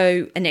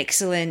also an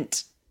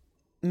excellent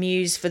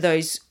muse for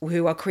those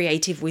who are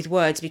creative with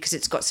words because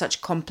it's got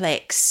such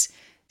complex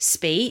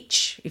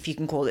speech, if you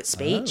can call it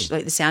speech.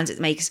 Like the sounds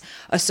it makes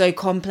are so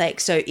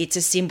complex, so it's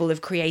a symbol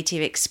of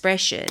creative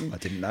expression. I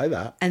didn't know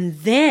that. And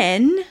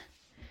then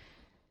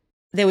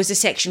there was a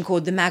section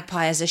called The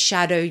Magpie as a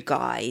Shadow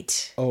Guide.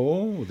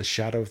 Oh, the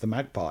shadow of the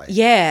magpie.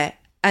 Yeah,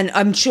 and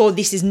I'm sure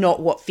this is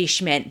not what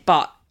Fish meant,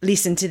 but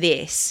listen to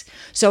this.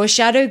 So a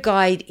shadow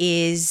guide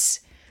is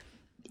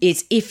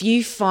if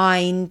you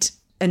find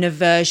an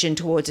aversion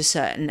towards a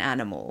certain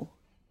animal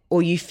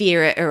or you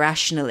fear it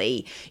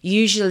irrationally,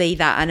 usually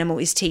that animal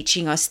is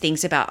teaching us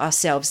things about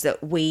ourselves that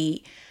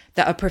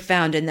are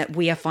profound and that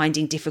we are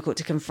finding difficult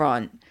to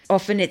confront.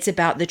 Often it's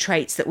about the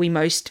traits that we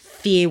most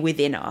fear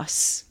within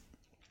us.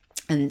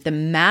 And the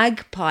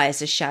magpie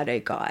as a shadow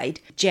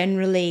guide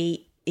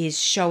generally is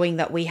showing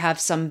that we have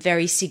some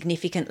very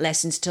significant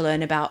lessons to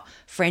learn about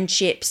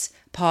friendships,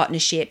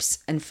 partnerships,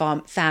 and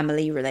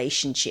family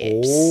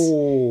relationships.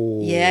 Oh.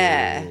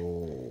 Yeah.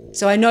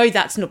 So I know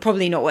that's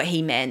probably not what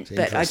he meant,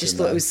 but I just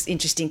thought though. it was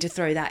interesting to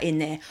throw that in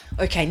there.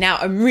 Okay, now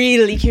I'm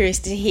really curious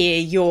to hear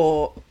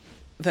your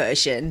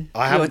version.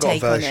 I haven't got a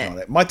version on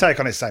it. My take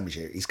on it is the same as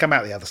you. He's come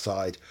out the other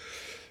side.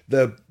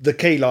 The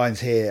key lines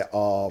here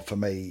are, for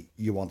me,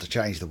 you want to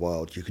change the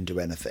world, you can do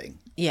anything.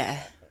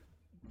 Yeah.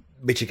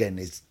 Which again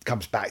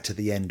comes back to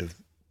the end of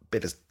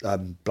bit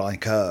of Blind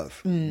Curve,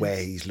 where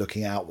he's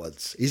looking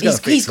outwards.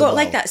 He's got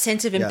like that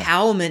sense of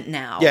empowerment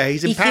now. Yeah,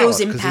 he's empowered. He feels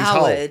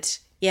empowered.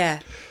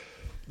 Yeah.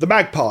 The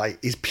magpie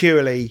is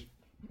purely,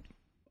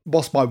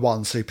 what's my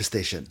one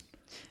superstition?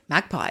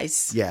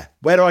 Magpies. Yeah.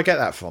 Where do I get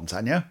that from,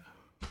 Tanya?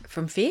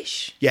 From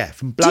Fish? Yeah,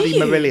 from bloody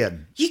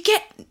Marillion. You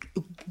get...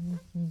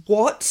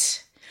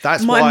 What?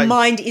 That's my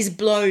mind is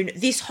blown.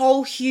 This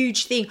whole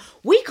huge thing.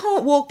 We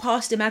can't walk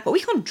past a magpie.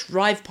 We can't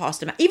drive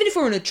past a magpie. Even if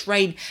we're on a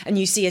train and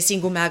you see a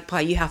single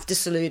magpie, you have to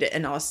salute it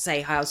and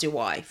say, how's your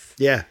wife?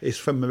 Yeah, it's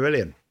from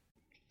Marillion.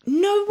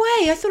 No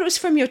way. I thought it was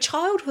from your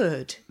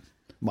childhood.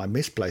 My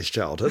misplaced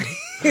childhood.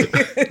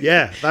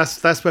 Yeah,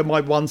 that's where my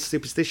one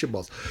superstition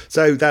was.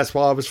 So that's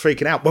why I was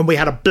freaking out. When we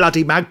had a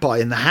bloody magpie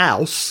in the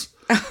house...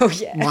 Oh,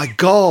 yeah. My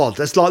God,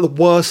 that's like the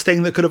worst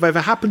thing that could have ever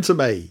happened to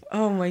me.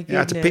 Oh, my goodness. You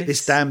had to pick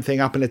this damn thing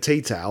up in a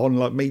tea towel and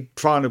like me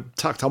trying to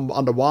tuck it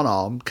under one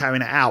arm,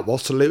 carrying it out while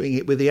saluting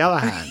it with the other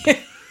hand.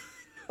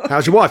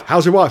 How's your wife?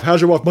 How's your wife? How's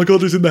your wife? My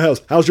God, he's in the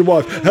house. How's your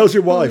wife? How's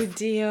your wife? Oh,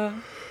 dear.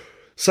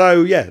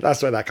 So, yeah,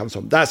 that's where that comes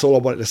from. That's all I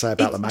wanted to say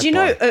about the magpie. Do you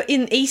know,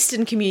 in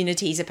Eastern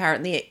communities,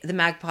 apparently the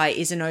magpie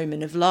is an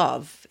omen of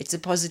love. It's a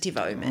positive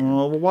omen.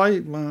 Oh, why?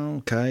 Well,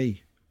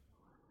 okay.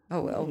 Oh,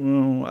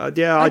 well.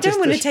 Yeah, I don't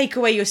want to take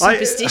away your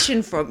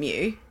superstition from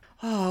you.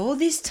 Oh, all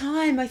this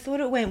time, I thought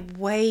it went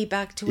way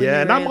back to when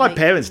Yeah, you no, were my like...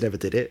 parents never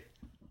did it.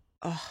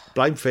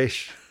 Blame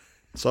Fish.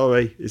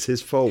 Sorry, it's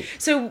his fault.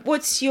 So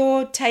what's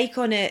your take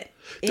on it?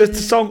 Just the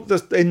song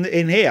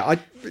in here,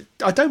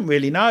 I don't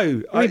really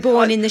know.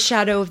 Reborn in the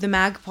shadow of the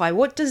magpie.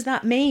 What does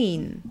that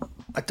mean?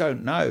 I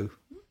don't know.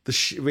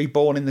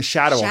 Reborn in the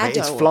shadow of it. It's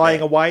Shadow of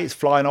flying it. away. It's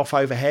flying off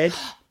overhead.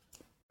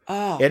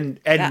 Oh, and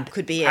that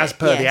could be it. As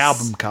per the yes.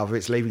 album cover,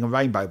 it's leaving a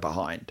rainbow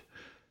behind.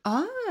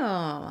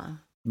 Oh.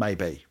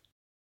 Maybe.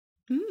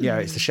 Yeah,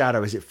 it's the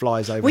shadow as it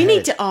flies overhead. We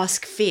need to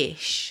ask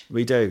Fish.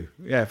 We do.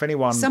 Yeah, if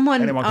anyone Can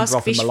can drop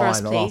him Fish a for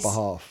us, line on our please.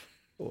 behalf.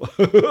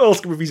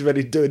 Ask him if he's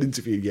ready to do an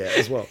interview yet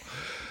as well.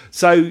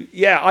 So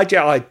yeah,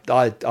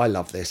 I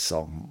love this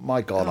song.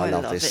 My God, I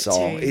love this it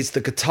song. too. It's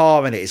the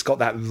guitar in it. It's got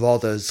that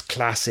Rothers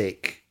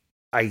classic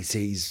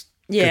 80s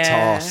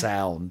guitar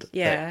sound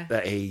Yeah.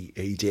 that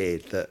he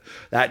did,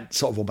 that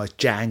sort of almost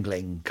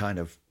jangling kind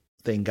of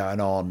thing going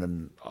on.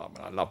 And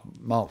I love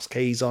Mark's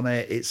keys on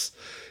it. It's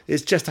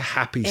just a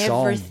happy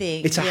song.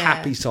 Everything, It's a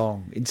happy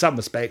song. In some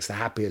respects, the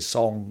happiest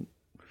song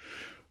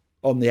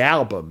on the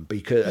album,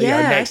 because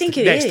I think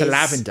it next to is.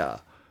 Lavender.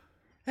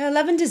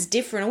 Lavender's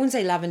different. I wouldn't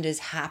say Lavender's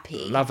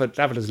happy.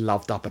 Lavender's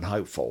loved up and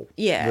hopeful.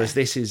 Yeah. Whereas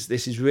this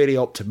is really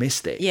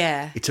optimistic.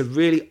 Yeah. It's a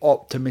really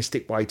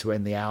optimistic way to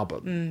end the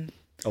album.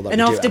 Although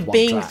And we do after have one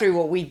being track. through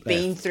what we've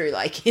been through,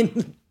 like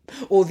in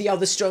all the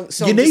other strong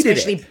songs, needed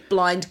especially it.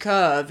 Blind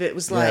Curve, it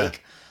was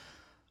like,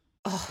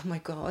 oh my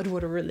God,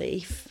 what a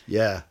relief.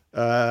 Yeah.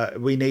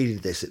 We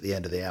needed this at the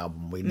end of the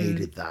album. We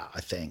needed that,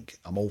 I think.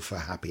 I'm all for a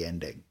happy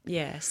ending,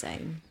 Yeah,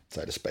 same.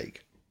 so to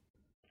speak.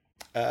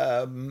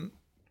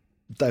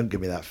 Don't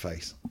give me that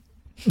face.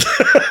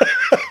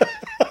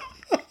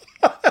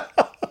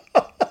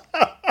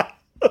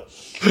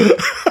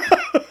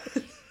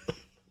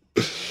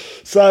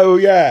 So,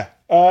 yeah.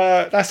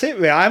 That's it,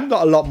 really. I haven't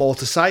got a lot more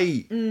to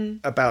say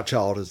about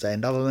Childhood's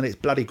End, other than it's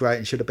bloody great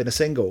and should have been a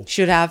single.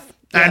 Should have.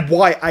 And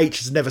why H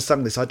has never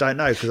sung this, I don't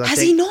know. Has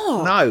he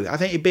not? No, I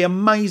think he'd be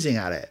amazing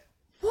at it.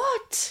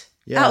 What?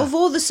 Yeah. Out of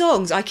all the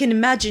songs, I can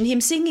imagine him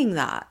singing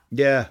that.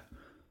 Yeah.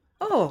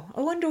 Oh, I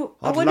wonder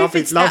I'd if love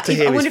it's love that. to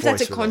hear I wonder his if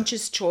that's a voice with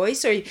conscious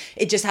choice or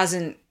it just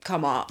hasn't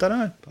come up. Don't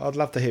know. I'd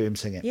love to hear him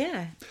sing it.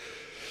 Yeah.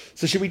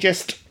 So should we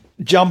just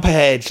jump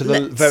ahead to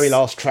the very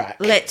last track?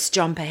 Let's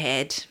jump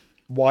ahead.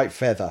 White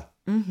Feather.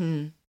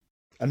 Mm-hmm.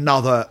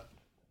 Another,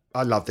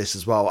 I love this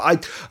as well. I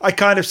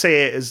kind of see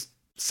it as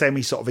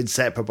semi sort of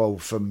inseparable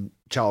from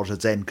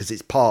Childhood's End because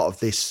it's part of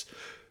this,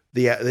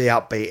 the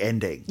upbeat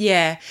ending.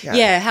 Yeah.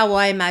 How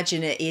I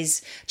imagine it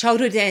is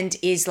Childhood End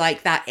is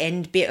like that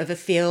end bit of a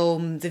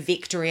film, the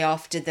victory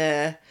after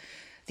the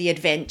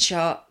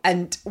adventure,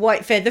 and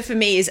White Feather for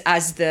me is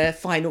as the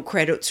final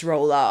credits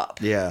roll up.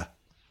 Yeah.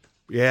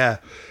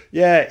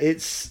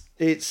 It's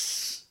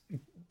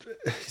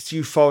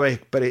euphoric,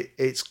 but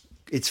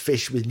it's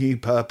fish with new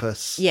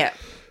purpose. Yeah.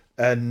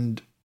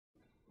 And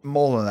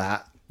more than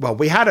that, well,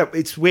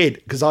 it's weird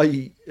because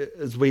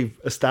as we've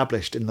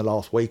established in the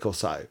last week or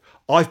so,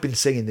 I've been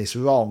singing this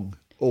wrong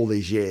all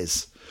these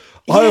years.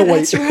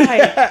 That's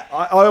right.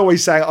 I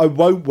always say, I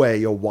won't wear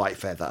your white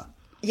feather.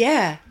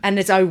 Yeah, and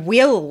as I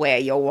will wear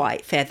your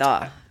white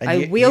feather. And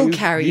I will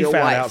carry your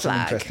found white out some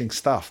flag. interesting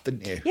stuff,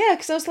 didn't you? Yeah,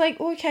 because I was like,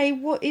 okay,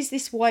 what is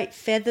this white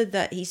feather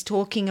that he's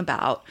talking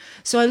about?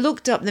 So I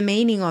looked up the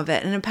meaning of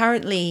it, and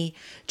apparently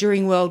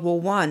during World War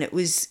One, it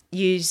was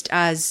used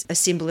as a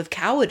symbol of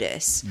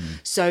cowardice.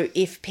 So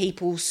if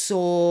people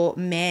saw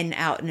men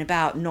out and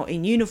about not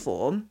in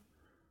uniform,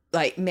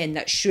 like men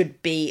that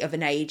should be of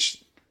an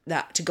age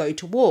that to go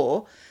to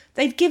war,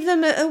 they'd give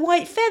them a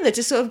white feather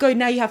to sort of go,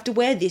 now you have to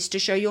wear this to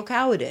show your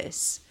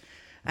cowardice.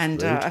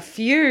 And a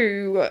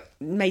few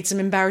made some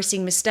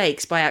embarrassing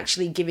mistakes by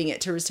actually giving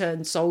it to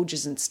returned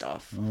soldiers and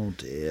stuff. Oh,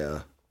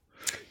 dear.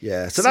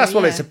 Yeah, so that's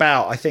what it's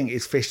about. I think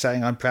it's Fish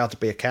saying, I'm proud to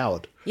be a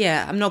coward.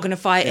 Yeah, I'm not going to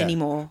fight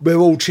anymore. We're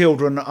all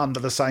children under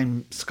the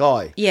same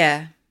sky.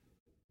 Yeah.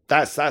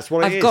 That's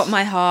what it is. I've got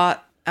my heart.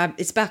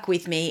 It's back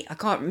with me. I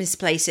can't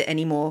misplace it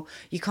anymore.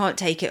 You can't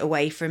take it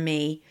away from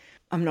me.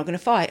 I'm not going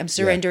to fight. I'm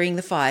surrendering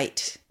the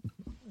fight.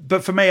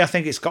 But for me, I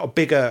think it's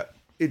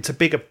a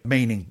bigger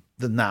meaning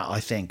than that, I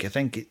think.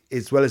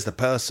 As well as the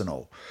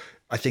personal,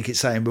 I think it's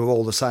saying we're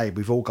all the same.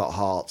 We've all got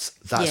hearts.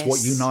 That's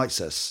what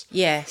unites us.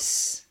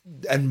 Yes.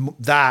 And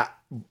that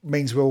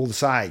means we're all the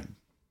same,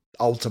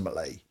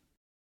 ultimately.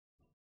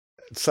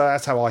 So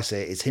that's how I see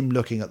it. It's him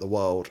looking at the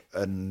world,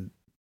 and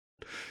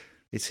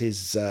it's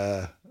his,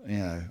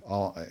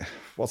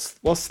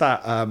 what's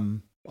that?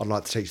 I'd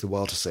like to teach the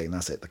world to sing.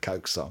 That's it, the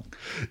Coke song.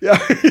 Yeah,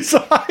 it's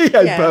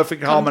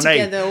perfect harmony. Come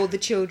together, all the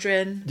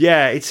children.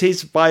 Yeah, it's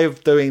his way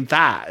of doing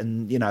that,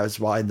 and it's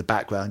why in the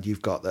background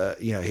you've got the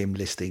him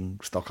listing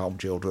Stockholm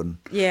children,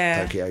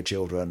 Tokyo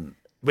children,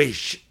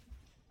 which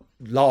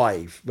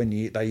live when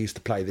they used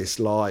to play this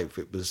live,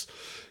 it was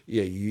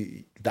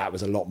that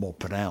was a lot more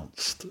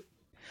pronounced.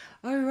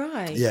 Oh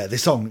right. Yeah,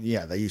 this song.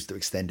 Yeah, they used to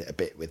extend it a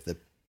bit with the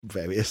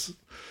various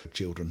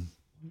children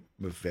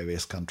with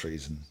various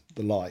countries and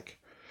the like.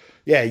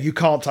 Yeah, you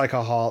can't take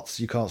our hearts,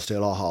 you can't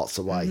steal our hearts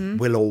away. Mm-hmm.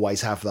 We'll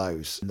always have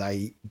those.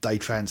 They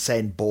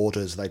transcend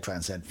borders, they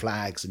transcend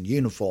flags and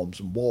uniforms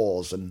and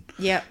wars and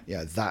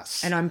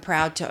that's. And I'm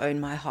proud to own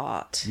my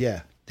heart.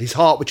 Yeah, his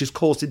heart, which has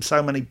caused him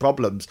so many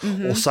problems,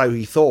 or so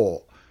he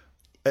thought.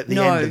 At the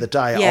end of the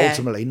day,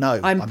 ultimately,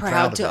 no, I'm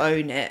proud to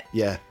own it.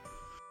 Yeah.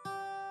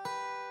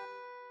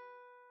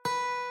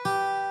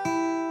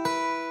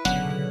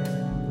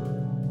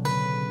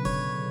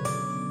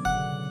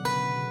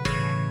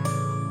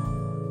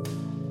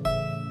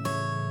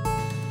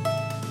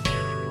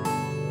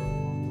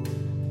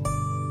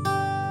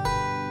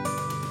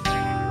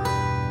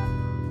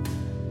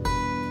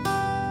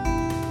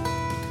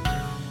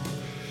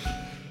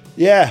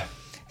 Yeah.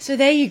 So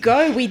there you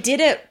go. We did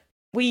it.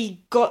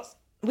 We got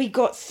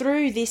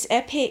through this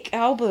epic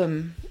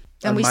album,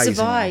 and we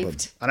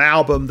survived. An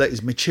album that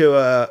is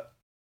mature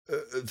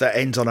that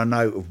ends on a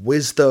note of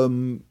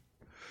wisdom,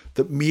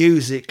 that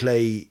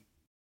musically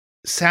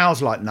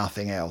sounds like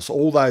nothing else.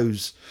 All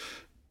those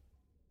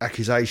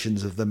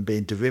accusations of them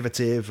being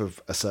derivative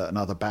of a certain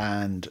other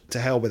band, to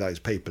hell with those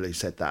people who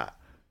said that.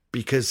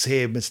 Because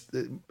here, this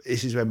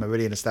is when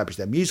Marillion established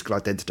their musical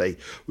identity,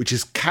 which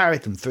has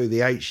carried them through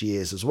the H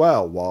years as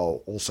well,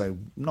 while also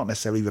not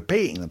necessarily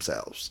repeating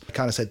themselves. I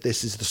kind of said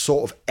this is the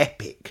sort of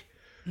epic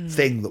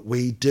thing that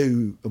we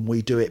do, and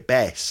we do it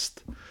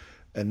best.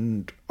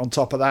 And on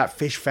top of that,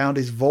 Fish found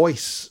his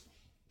voice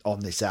on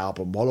this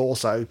album, while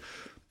also,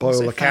 by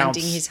all accounts,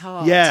 finding his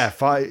heart. Yeah,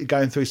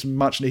 going through some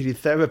much needed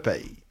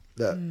therapy.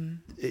 That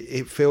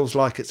it feels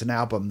like it's an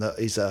album that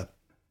is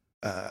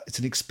it's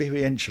an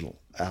experiential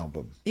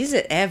album. Is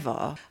it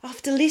ever?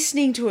 After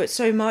listening to it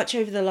so much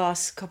over the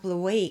last couple of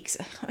weeks,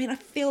 I mean, I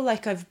feel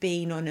like I've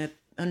been on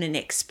an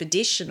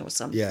expedition or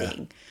something. Yeah.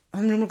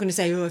 I'm not going to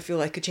say, I feel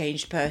like a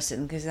changed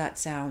person, because that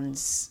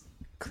sounds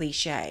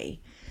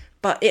cliche.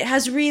 But it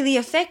has really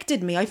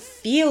affected me. I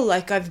feel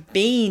like I've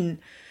been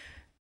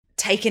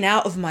taken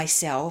out of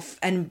myself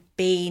and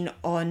been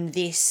on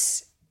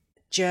this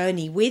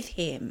journey with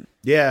him.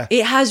 Yeah.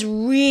 It has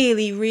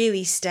really,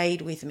 really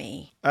stayed with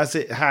me. As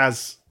it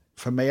has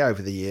for me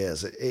over the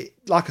years. It,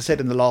 like I said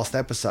in the last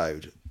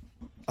episode,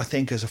 I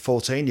think as a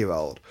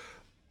 14-year-old,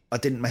 I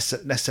didn't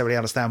necessarily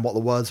understand what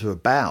the words were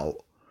about.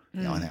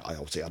 You know, I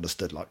obviously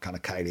understood like kind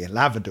of Kaylee and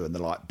Lavender and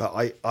the like, but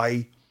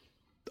I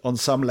on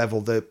some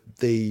level,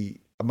 the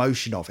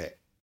emotion of it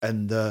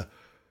and the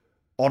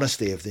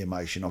honesty of the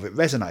emotion of it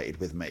resonated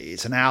with me.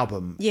 It's an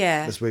album,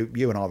 as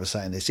you and I were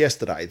saying this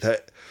yesterday,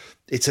 that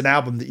it's an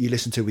album that you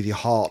listen to with your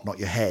heart, not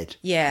your head.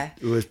 Yeah.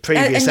 Whereas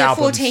previous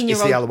albums,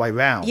 it's the other way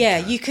round. Yeah,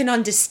 you can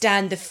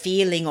understand the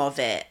feeling of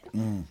it.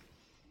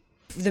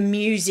 The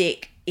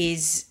music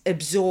is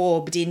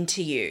absorbed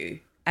into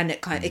you, and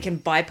it can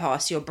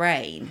bypass your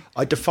brain.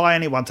 I defy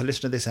anyone to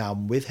listen to this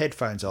album with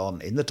headphones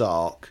on in the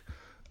dark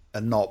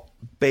and not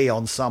be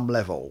on some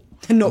level.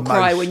 And not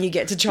cry when you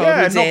get to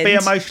Childhood's End. Be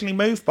emotionally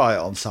moved by it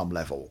on some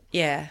level.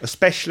 Yeah.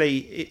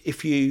 Especially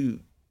if you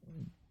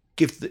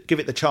give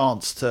it the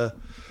chance to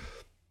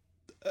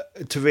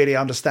really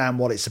understand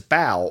what it's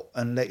about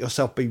and let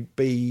yourself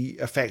be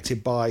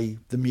affected by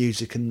the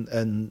music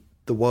and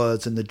the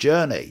words and the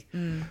journey.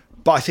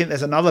 But I think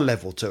there's another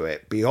level to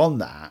it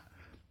beyond that,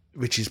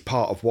 which is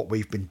part of what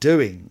we've been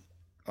doing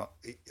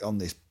on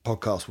this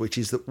podcast, which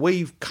is that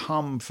we've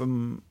come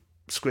from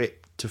Script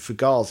to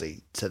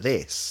Fugazi to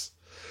this,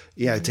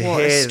 to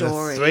hear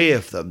the three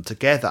of them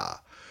together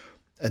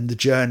and the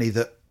journey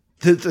that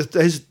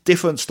there's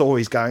different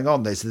stories going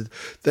on. There's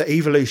the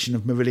evolution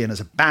of Marillion as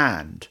a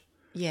band.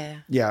 Yeah.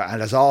 Yeah,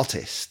 and as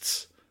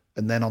artists.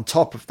 And then on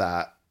top of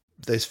that,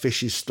 there's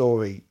Fish's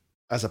story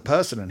as a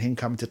person and him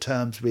coming to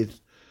terms with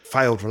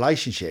failed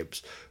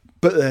relationships.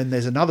 But then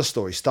there's another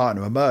story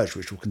starting to emerge,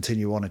 which will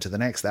continue on into the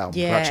next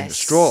album, Clutching at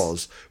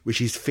Straws, which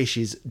is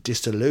Fish's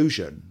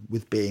disillusion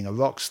with being a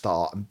rock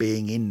star and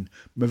being in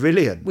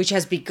Marillion. Which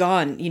has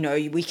begun,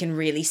 we can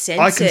really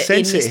sense it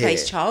in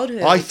Misplaced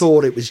Childhood. I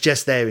thought it was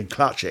just there in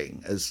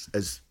Clutching,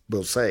 as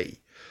we'll see.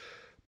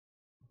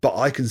 But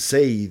I can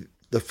see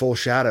the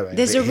foreshadowing.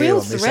 There's a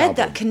real thread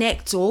that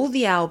connects all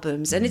the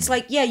albums. And it's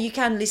like, you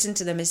can listen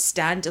to them as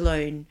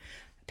standalone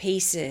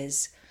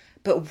pieces.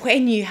 But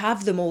when you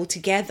have them all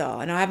together,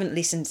 and I haven't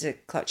listened to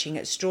Clutching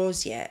at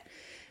Straws yet,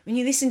 when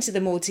you listen to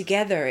them all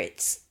together,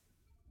 it's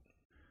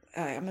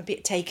I'm a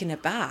bit taken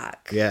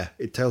aback. Yeah,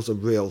 it tells a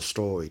real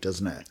story,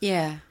 doesn't it?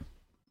 Yeah.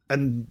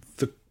 And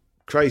the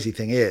crazy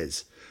thing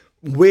is,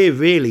 we're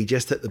really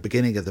just at the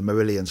beginning of the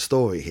Marillion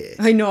story here.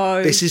 I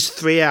know. This is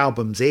 3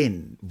 albums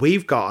in.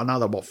 We've got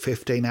another,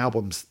 15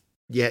 albums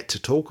yet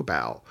to talk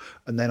about.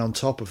 And then on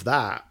top of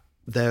that,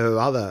 there are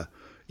other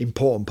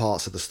important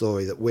parts of the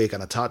story that we're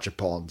going to touch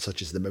upon,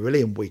 such as the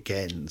Marillion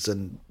weekends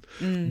and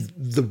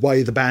the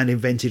way the band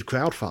invented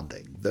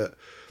crowdfunding, that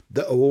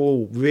are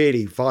all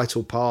really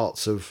vital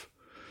parts of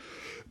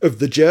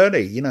the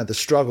journey, the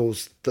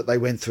struggles that they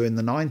went through in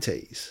the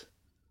 90s.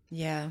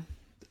 Yeah.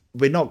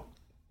 We're not,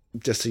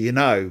 just so you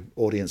know,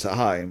 audience at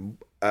home,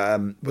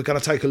 we're going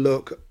to take a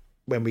look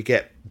when we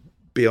get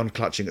beyond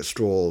Clutching at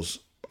Straws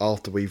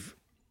after we've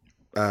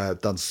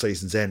done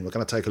Season's End. We're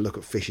going to take a look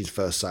at Fish's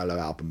first solo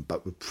album,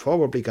 but we're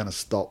probably going to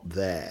stop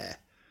there.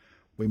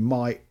 We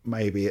might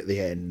maybe at the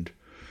end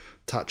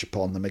touch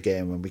upon them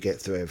again when we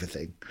get through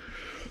everything.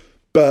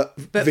 But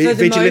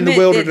Vigil in the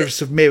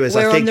Wilderness of Mirrors,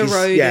 I think,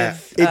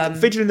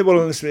 Vigil in the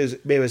Wilderness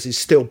of Mirrors is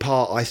still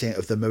part, I think,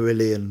 of the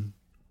Marillion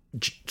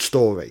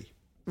story.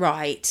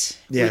 Right.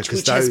 Yeah,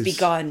 which has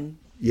begun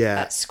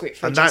at Script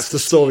for and that's the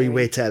story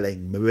we're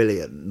telling,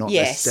 Marillion, not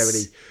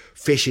necessarily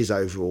Fish's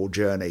overall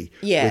journey.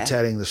 Yeah. We're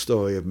telling the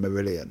story of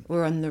Marillion.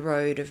 We're on the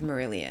road of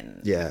Marillion.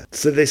 Yeah.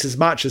 So this, as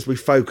much as we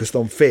focused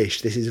on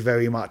Fish, this is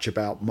very much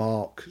about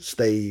Mark,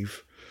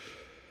 Steve,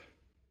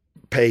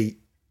 Pete,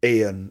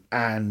 Ian,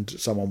 and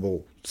someone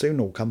will soon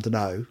all come to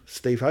know,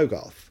 Steve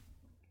Hogarth,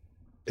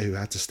 who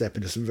had to step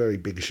into some very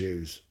big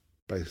shoes,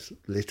 both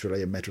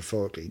literally and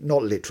metaphorically.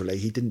 Not literally.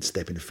 He didn't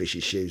step into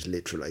Fish's shoes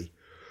literally.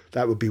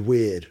 That would be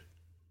weird.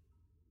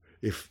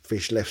 if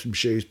fish left some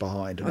shoes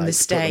behind and On they the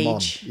put them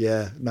on. stage.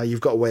 Yeah, no,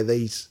 you've got to wear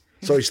these.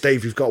 Sorry,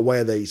 Steve, you've got to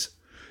wear these.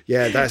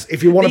 Yeah, that's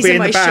if you want to These be are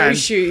in the my show band.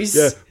 shoes.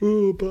 Yeah,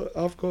 oh, but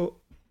I've got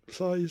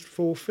size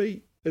 4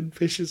 feet and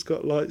Fish has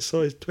got like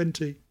size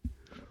 20.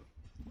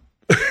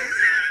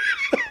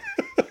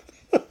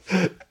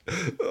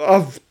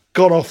 I've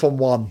gone off on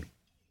one.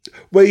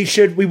 We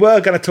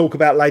were going to talk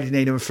about Lady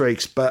Nina and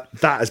Freaks, but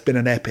that has been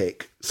an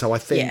epic. So I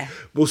think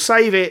we'll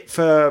save it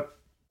for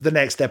the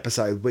next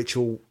episode, which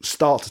will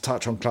start to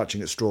touch on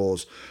Clutching at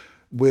Straws.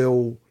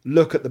 We'll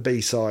look at the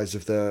B-sides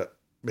of the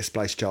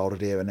Misplaced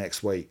Childhood era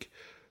next week.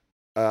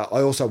 I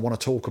also want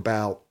to talk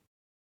about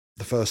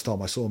the first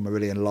time I saw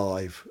Marillion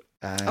live.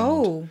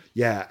 And,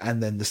 yeah,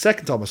 and then the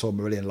second time I saw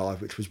Marillion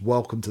live, which was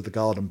Welcome to the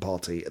Garden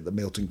Party at the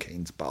Milton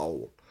Keynes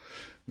Bowl,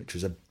 which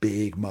was a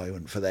big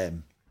moment for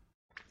them.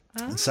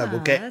 And so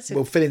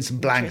we'll fill in some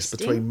blanks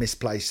between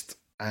Misplaced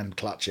and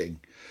Clutching,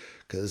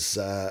 because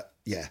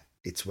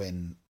it's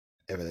when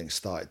everything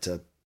started to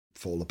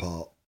fall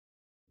apart.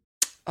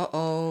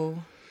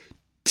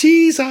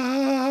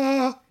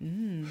 Teaser.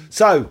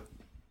 So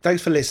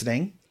thanks for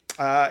listening.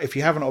 If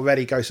you haven't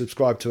already, go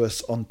subscribe to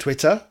us on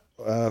Twitter,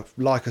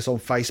 like us on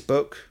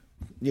Facebook.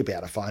 You'll be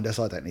able to find us.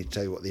 I don't need to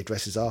tell you what the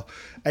addresses are.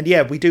 And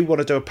yeah, we do want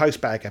to do a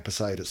postbag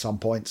episode at some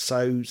point.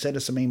 So send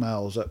us some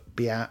emails at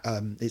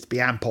it's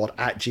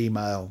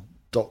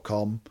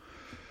bianpod@gmail.com.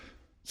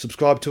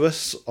 Subscribe to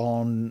us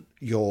on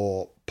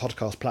your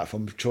podcast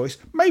platform of choice.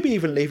 Maybe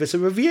even leave us a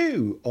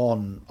review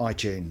on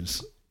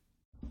iTunes.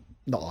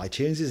 Not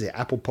iTunes, is it?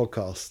 Apple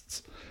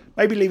Podcasts.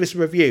 Maybe leave us a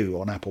review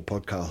on Apple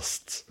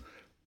Podcasts.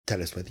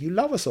 Tell us whether you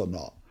love us or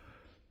not.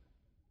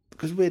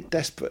 Because we're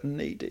desperate and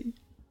needy.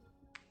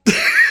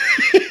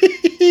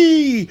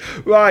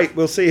 Right,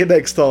 we'll see you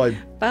next time.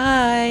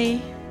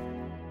 Bye.